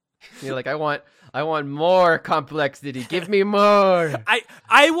 You're like, I want more complexity. Give me more.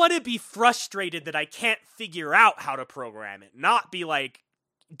 I want to be frustrated that I can't figure out how to program it, not be like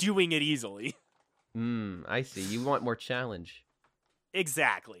doing it easily. I see. You want more challenge.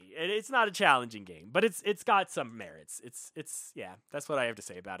 Exactly. It's not a challenging game, but it's got some merits. It's yeah, that's what I have to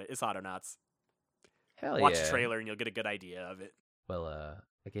say about it. It's Autonauts. Hell yeah. Watch the trailer and you'll get a good idea of it. Well,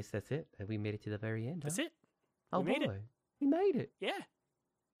 I guess that's it. We made it to the very end. That's it. Oh we made boy. We made it. Yeah.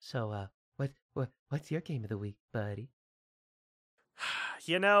 So, what's your game of the week, buddy?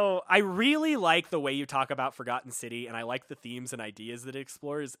 You know, I really like the way you talk about Forgotten City, and I like the themes and ideas that it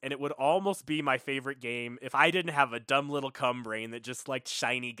explores, and it would almost be my favorite game if I didn't have a dumb little cum brain that just liked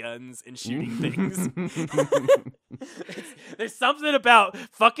shiny guns and shooting things. There's something about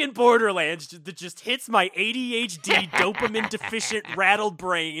fucking Borderlands that just hits my ADHD, dopamine-deficient, rattled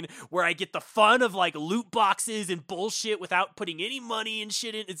brain where I get the fun of, like, loot boxes and bullshit without putting any money and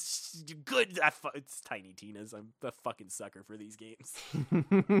shit in. It's good. It's Tiny Tina's. I'm a fucking sucker for these games. With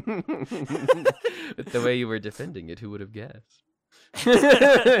the way you were defending it, who would have guessed?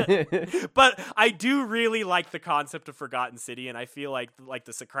 But I do really like the concept of Forgotten City, and I feel like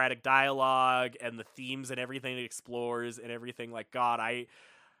the Socratic dialogue and the themes and everything it explores and everything. Like God, I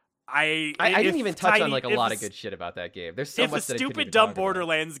didn't even touch on like a lot of good shit about that game. There's so much that I couldn't stupid even dumb talk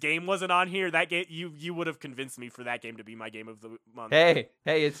Borderlands game wasn't on here, that game you would have convinced me for that game to be my game of the month. Hey,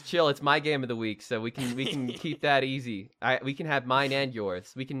 it's chill. It's my game of the week, so we can keep that easy. We can have mine and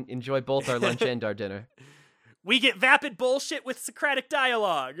yours. We can enjoy both our lunch and our dinner. We get vapid bullshit with Socratic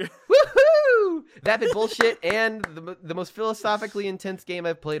dialogue. Woohoo! Vapid bullshit and the most philosophically intense game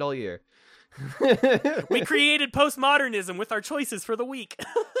I've played all year. We created postmodernism with our choices for the week.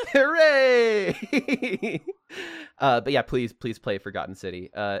 Hooray! But yeah, please play Forgotten City.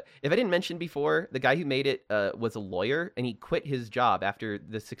 If I didn't mention before, the guy who made it was a lawyer, and he quit his job after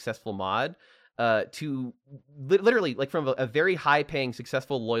the successful mod to literally, like, from a very high-paying,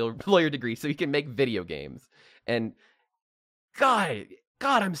 successful lawyer degree, so he can make video games. And God,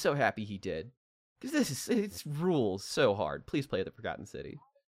 I'm so happy he did, because it rules so hard. Please play the Forgotten City.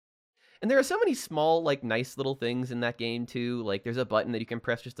 And there are so many small, like, nice little things in that game, too. Like, there's a button that you can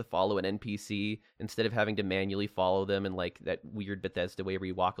press just to follow an NPC instead of having to manually follow them in, like, that weird Bethesda way where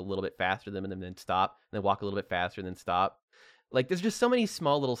you walk a little bit faster than them and then stop, and then walk a little bit faster and then stop. Like, there's just so many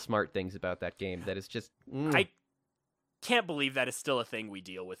small little smart things about that game that is just... I can't believe that is still a thing we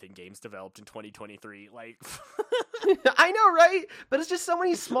deal with in games developed in 2023. Like... I know, right? But it's just so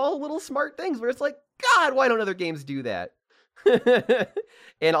many small little smart things where it's like, God, why don't other games do that?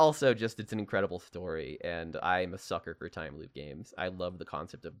 And also, just, it's an incredible story, and I'm a sucker for time loop games. I love the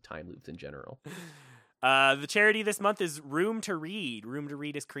concept of time loops in general. The charity this month is Room to Read. Room to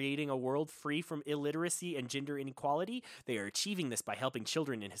Read is creating a world free from illiteracy and gender inequality. They are achieving this by helping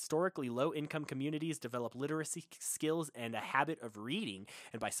children in historically low-income communities develop literacy skills and a habit of reading,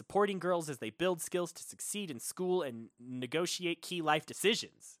 and by supporting girls as they build skills to succeed in school and negotiate key life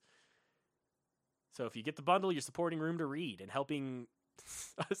decisions. So if you get the bundle, you're supporting Room to Read and helping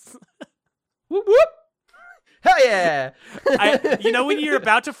us. Whoop whoop! Hell yeah! You know when you're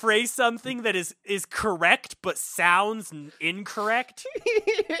about to phrase something that is correct but sounds incorrect?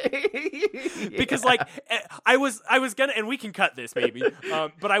 Because like I was gonna, and we can cut this maybe,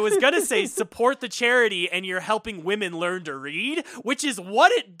 but I was gonna say support the charity and you're helping women learn to read, which is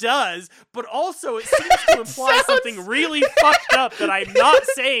what it does, but also it seems to imply something really fucked up that I'm not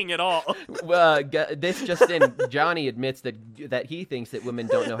saying at all. This just in, Johnny admits that he thinks that women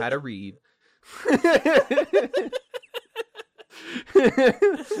don't know how to read.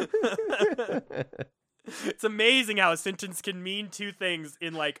 It's amazing how a sentence can mean two things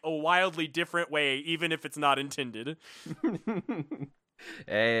in like a wildly different way, even if it's not intended.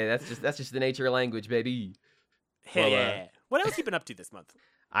 Hey, that's just the nature of language, baby. Hell yeah. What else you been up to this month?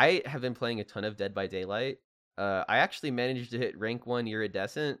 I have been playing a ton of Dead by Daylight. I actually managed to hit rank 1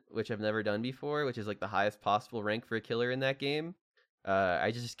 iridescent, which I've never done before, which is like the highest possible rank for a killer in that game. I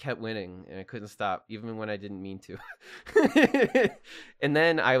just kept winning, and I couldn't stop, even when I didn't mean to. And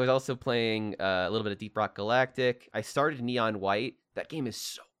then I was also playing a little bit of Deep Rock Galactic. I started Neon White. That game is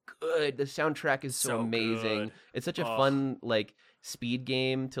so good. The soundtrack is so amazing. Good. It's such a fun, like, speed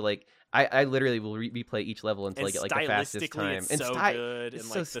game to, like... I literally will replay each level until I get, like, the fastest time. It's so good.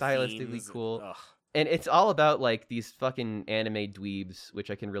 It's and, so like, stylistically cool. Ugh. And it's all about, like, these fucking anime dweebs,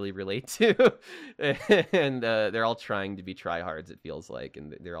 which I can really relate to. And they're all trying to be tryhards, it feels like,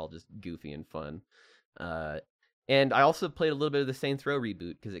 and they're all just goofy and fun. And I also played a little bit of the Saints Row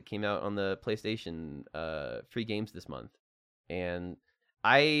reboot, because it came out on the PlayStation free games this month. And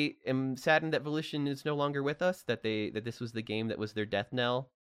I am saddened that Volition is no longer with us, that this was the game that was their death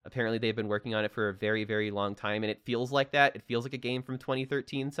knell. Apparently they've been working on it for a very, very long time, and it feels like that. It feels like a game from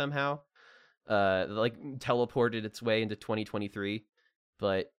 2013 somehow. Like teleported its way into 2023,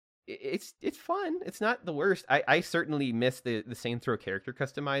 but it's fun. It's not the worst. I certainly miss the Saints Row character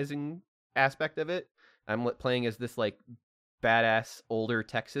customizing aspect of it. I'm playing as this like badass older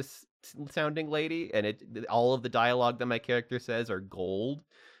Texas sounding lady, and all of the dialogue that my character says are gold.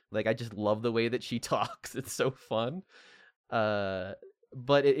 Like, I just love the way that she talks. It's so fun.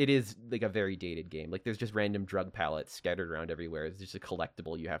 But it is like a very dated game. Like, there's just random drug pallets scattered around everywhere. It's just a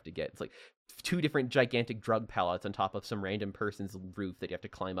collectible you have to get. It's like 2 different gigantic drug pallets on top of some random person's roof that you have to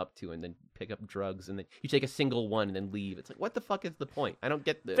climb up to and then pick up drugs. And then you take a single one and then leave. It's like, what the fuck is the point? I don't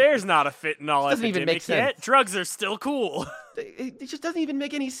get this. There's not a fentanyl doesn't even make sense. Yet. Drugs are still cool. It just doesn't even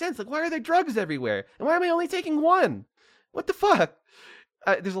make any sense. Like, why are there drugs everywhere? And why am I only taking 1? What the fuck?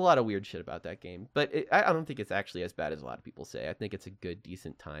 There's a lot of weird shit about that game, but I don't think it's actually as bad as a lot of people say. I think it's a good,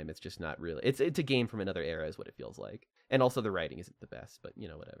 decent time. It's just not really. It's a game from another era, is what it feels like. And also the writing isn't the best, but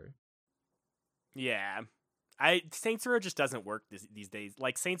whatever. Yeah, Saints Row just doesn't work these days.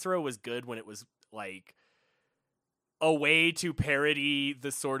 Like, Saints Row was good when it was like a way to parody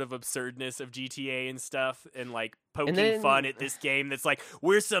the sort of absurdness of GTA and stuff, and like poking fun at this game that's like,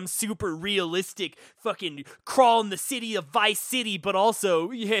 we're some super realistic fucking crawl in the city of Vice City, but also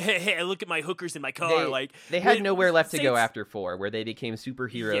look at my hookers in my car. They had nowhere left to go after 4, where they became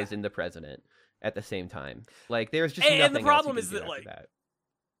superheroes in the president at the same time. Like, there's just nothing. And the problem else is you can that do like after that.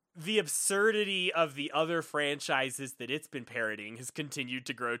 the absurdity of the other franchises that it's been parodying has continued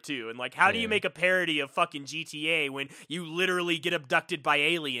to grow too. And like, how do you make a parody of fucking GTA when you literally get abducted by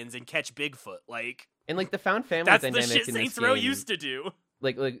aliens and catch Bigfoot? Like, and like the found family that's dynamic the shit in Saints this Row game, used to do.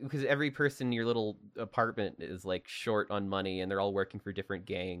 like because every person in your little apartment is like short on money, and they're all working for different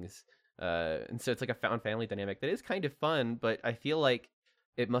gangs. And so it's like a found family dynamic that is kind of fun, but I feel like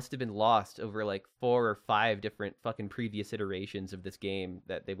it must have been lost over like 4 or 5 different fucking previous iterations of this game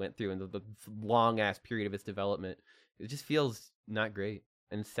that they went through in the long ass period of its development. It just feels not great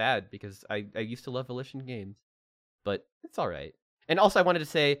and sad because I used to love Volition games, but it's all right. And also I wanted to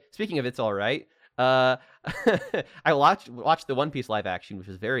say, speaking of it's all right, I watched the One Piece live action, which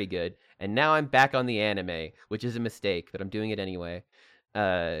was very good, and now I'm back on the anime, which is a mistake, but I'm doing it anyway.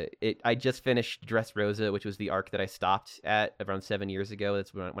 I just finished Dressrosa, which was the arc that I stopped at around 7 years ago.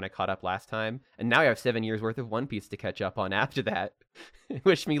 That's when I caught up last time, and now I have 7 years worth of One Piece to catch up on after that.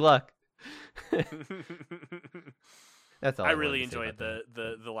 Wish me luck. That's all. I really enjoyed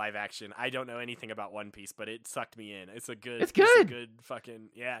the live action. I don't know anything about One Piece, but it sucked me in. It's good. It's a good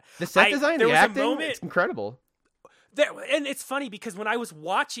fucking, yeah. The set design, there the was acting, a moment, it's incredible. And it's funny because when I was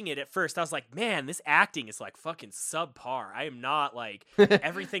watching it at first, I was like, man, this acting is like fucking subpar. I am not like,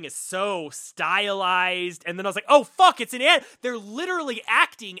 everything is so stylized. And then I was like, oh, fuck, it's they're literally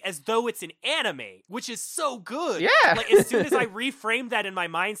acting as though it's an anime, which is so good. Yeah. Like, as soon as I reframed that in my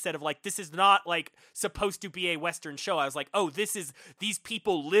mindset of like, this is not like supposed to be a Western show, I was like, oh, these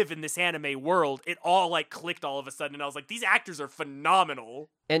people live in this anime world. It all like clicked all of a sudden. And I was like, these actors are phenomenal.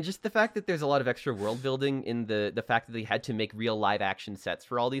 And just the fact that there's a lot of extra world building in the fact that they had to make real live action sets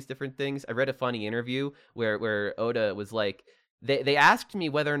for all these different things. I read a funny interview where Oda was like, they asked me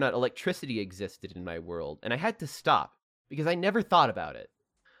whether or not electricity existed in my world, and I had to stop because I never thought about it.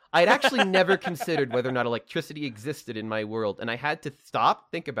 I had actually never considered whether or not electricity existed in my world, and I had to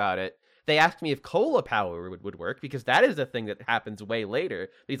stop, think about it. They asked me if cola power would work, because that is a thing that happens way later.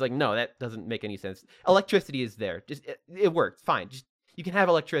 But he's like, no, that doesn't make any sense. Electricity is there. Just it works. Fine. Just you can have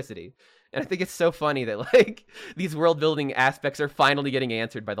electricity. And I think it's so funny that like these world building aspects are finally getting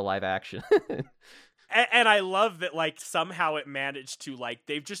answered by the live action. And I love that, like, somehow it managed to, like,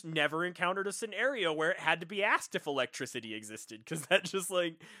 they've just never encountered a scenario where it had to be asked if electricity existed, because that just,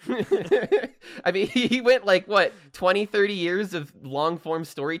 like... I mean, he went, like, what, 20, 30 years of long-form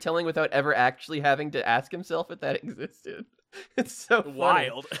storytelling without ever actually having to ask himself if that existed. It's so funny.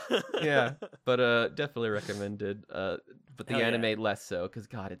 Wild. Yeah, but definitely recommended. But the Hell anime yeah. less so, because,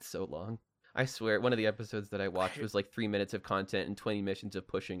 God, it's so long. I swear, one of the episodes that I watched was, like, 3 minutes of content and 20 missions of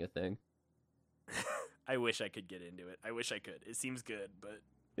pushing a thing. I wish I could get into it. I wish I could. It seems good, but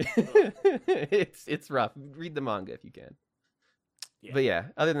It's rough. Read the manga if you can. yeah. But yeah,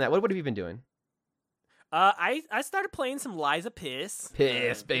 other than that, what have you been doing? I started playing some Liza Piss.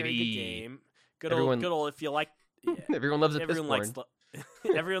 Piss, Very baby. good game. Good Everyone- old. If you like, yeah. Everyone loves a Everyone piss likes.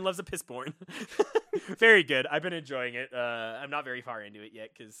 Everyone loves a Pissborn. Very good. I've been enjoying it. I'm not very far into it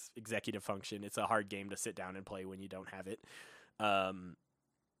yet because executive function. It's a hard game to sit down and play when you don't have it.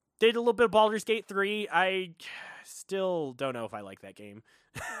 Did a little bit of Baldur's Gate 3. I still don't know if I like that game.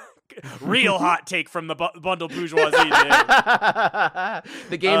 Real hot take from the bundle bourgeoisie today.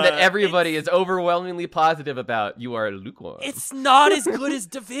 The game that everybody is overwhelmingly positive about. You are lukewarm. It's not as good as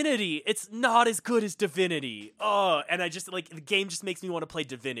Divinity. It's not as good as Divinity. Oh, and I just like the game just makes me want to play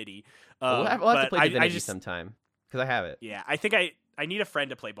Divinity. We'll have to but play Divinity I just, sometime because I have it. Yeah, I think I need a friend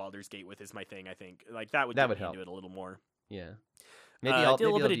to play Baldur's Gate with. Is my thing. I think like that would help. into it a little more. Yeah, maybe did I'll a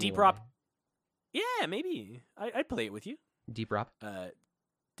little maybe bit I'll of do Deep one Rock. day. Yeah, maybe I'd play it with you. Deep Rock.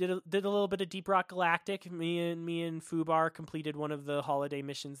 Did a little bit of Deep Rock Galactic. Me and Fubar completed one of the holiday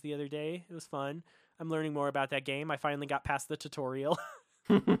missions the other day. It was fun. I'm learning more about that game. I finally got past the tutorial.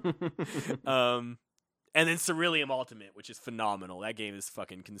 And then Ceruleum Ultimate, which is phenomenal. That game has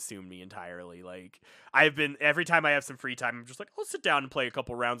fucking consumed me entirely. Like every time I have some free time, I'm just like, I'll sit down and play a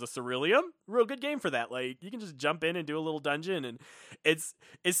couple rounds of Ceruleum. Real good game for that. Like you can just jump in and do a little dungeon, and it's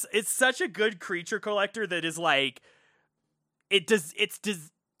such a good creature collector that is like it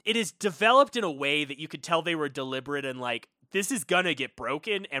is developed in a way that you could tell they were deliberate and like this is gonna get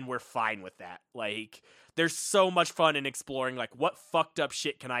broken and we're fine with that. Like there's so much fun in exploring like what fucked up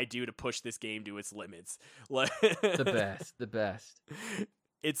shit can I do to push this game to its limits. The best.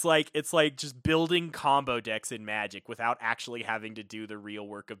 It's like just building combo decks in Magic without actually having to do the real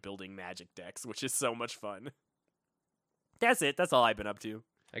work of building Magic decks, which is so much fun. That's it. That's all I've been up to.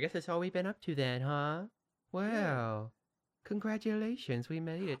 I guess that's all we've been up to then, huh? Wow. Congratulations, we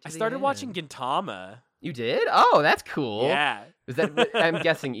made it. I started watching Gintama. You did? Oh, that's cool. Yeah. Is that? I'm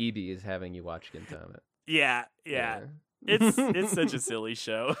guessing EB is having you watch Gintama. Yeah. It's such a silly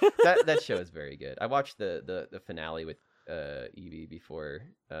show. That show is very good. I watched the finale with Evie before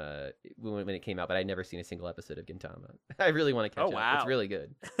when it came out, but I'd never seen a single episode of Gintama. I really want to catch Oh, up. wow. It's really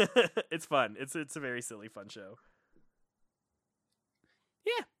good. It's fun. It's a very silly, fun show.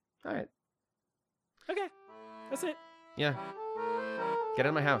 Yeah. All right. Okay. That's it. Yeah. Get out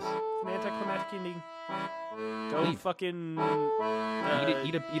of my house. It's an anticlimactic ending. Go Leave. fucking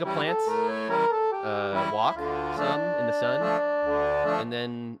Eat a plant. Walk some in the sun, and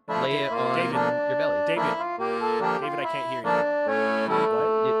then lay it on David. your belly. David, I can't hear you.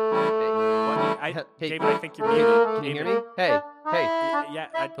 Hey, hey, David, I think you're Can muted. can you hear me? Hey, hey, Yeah,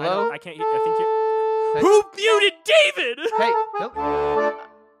 Hello? I can't hear. I think you're. Hey. Who muted David? hey. Nope.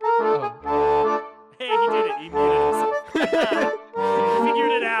 Oh. Hey, he did it. He muted himself. He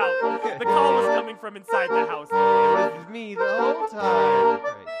figured it out. The call was coming from inside the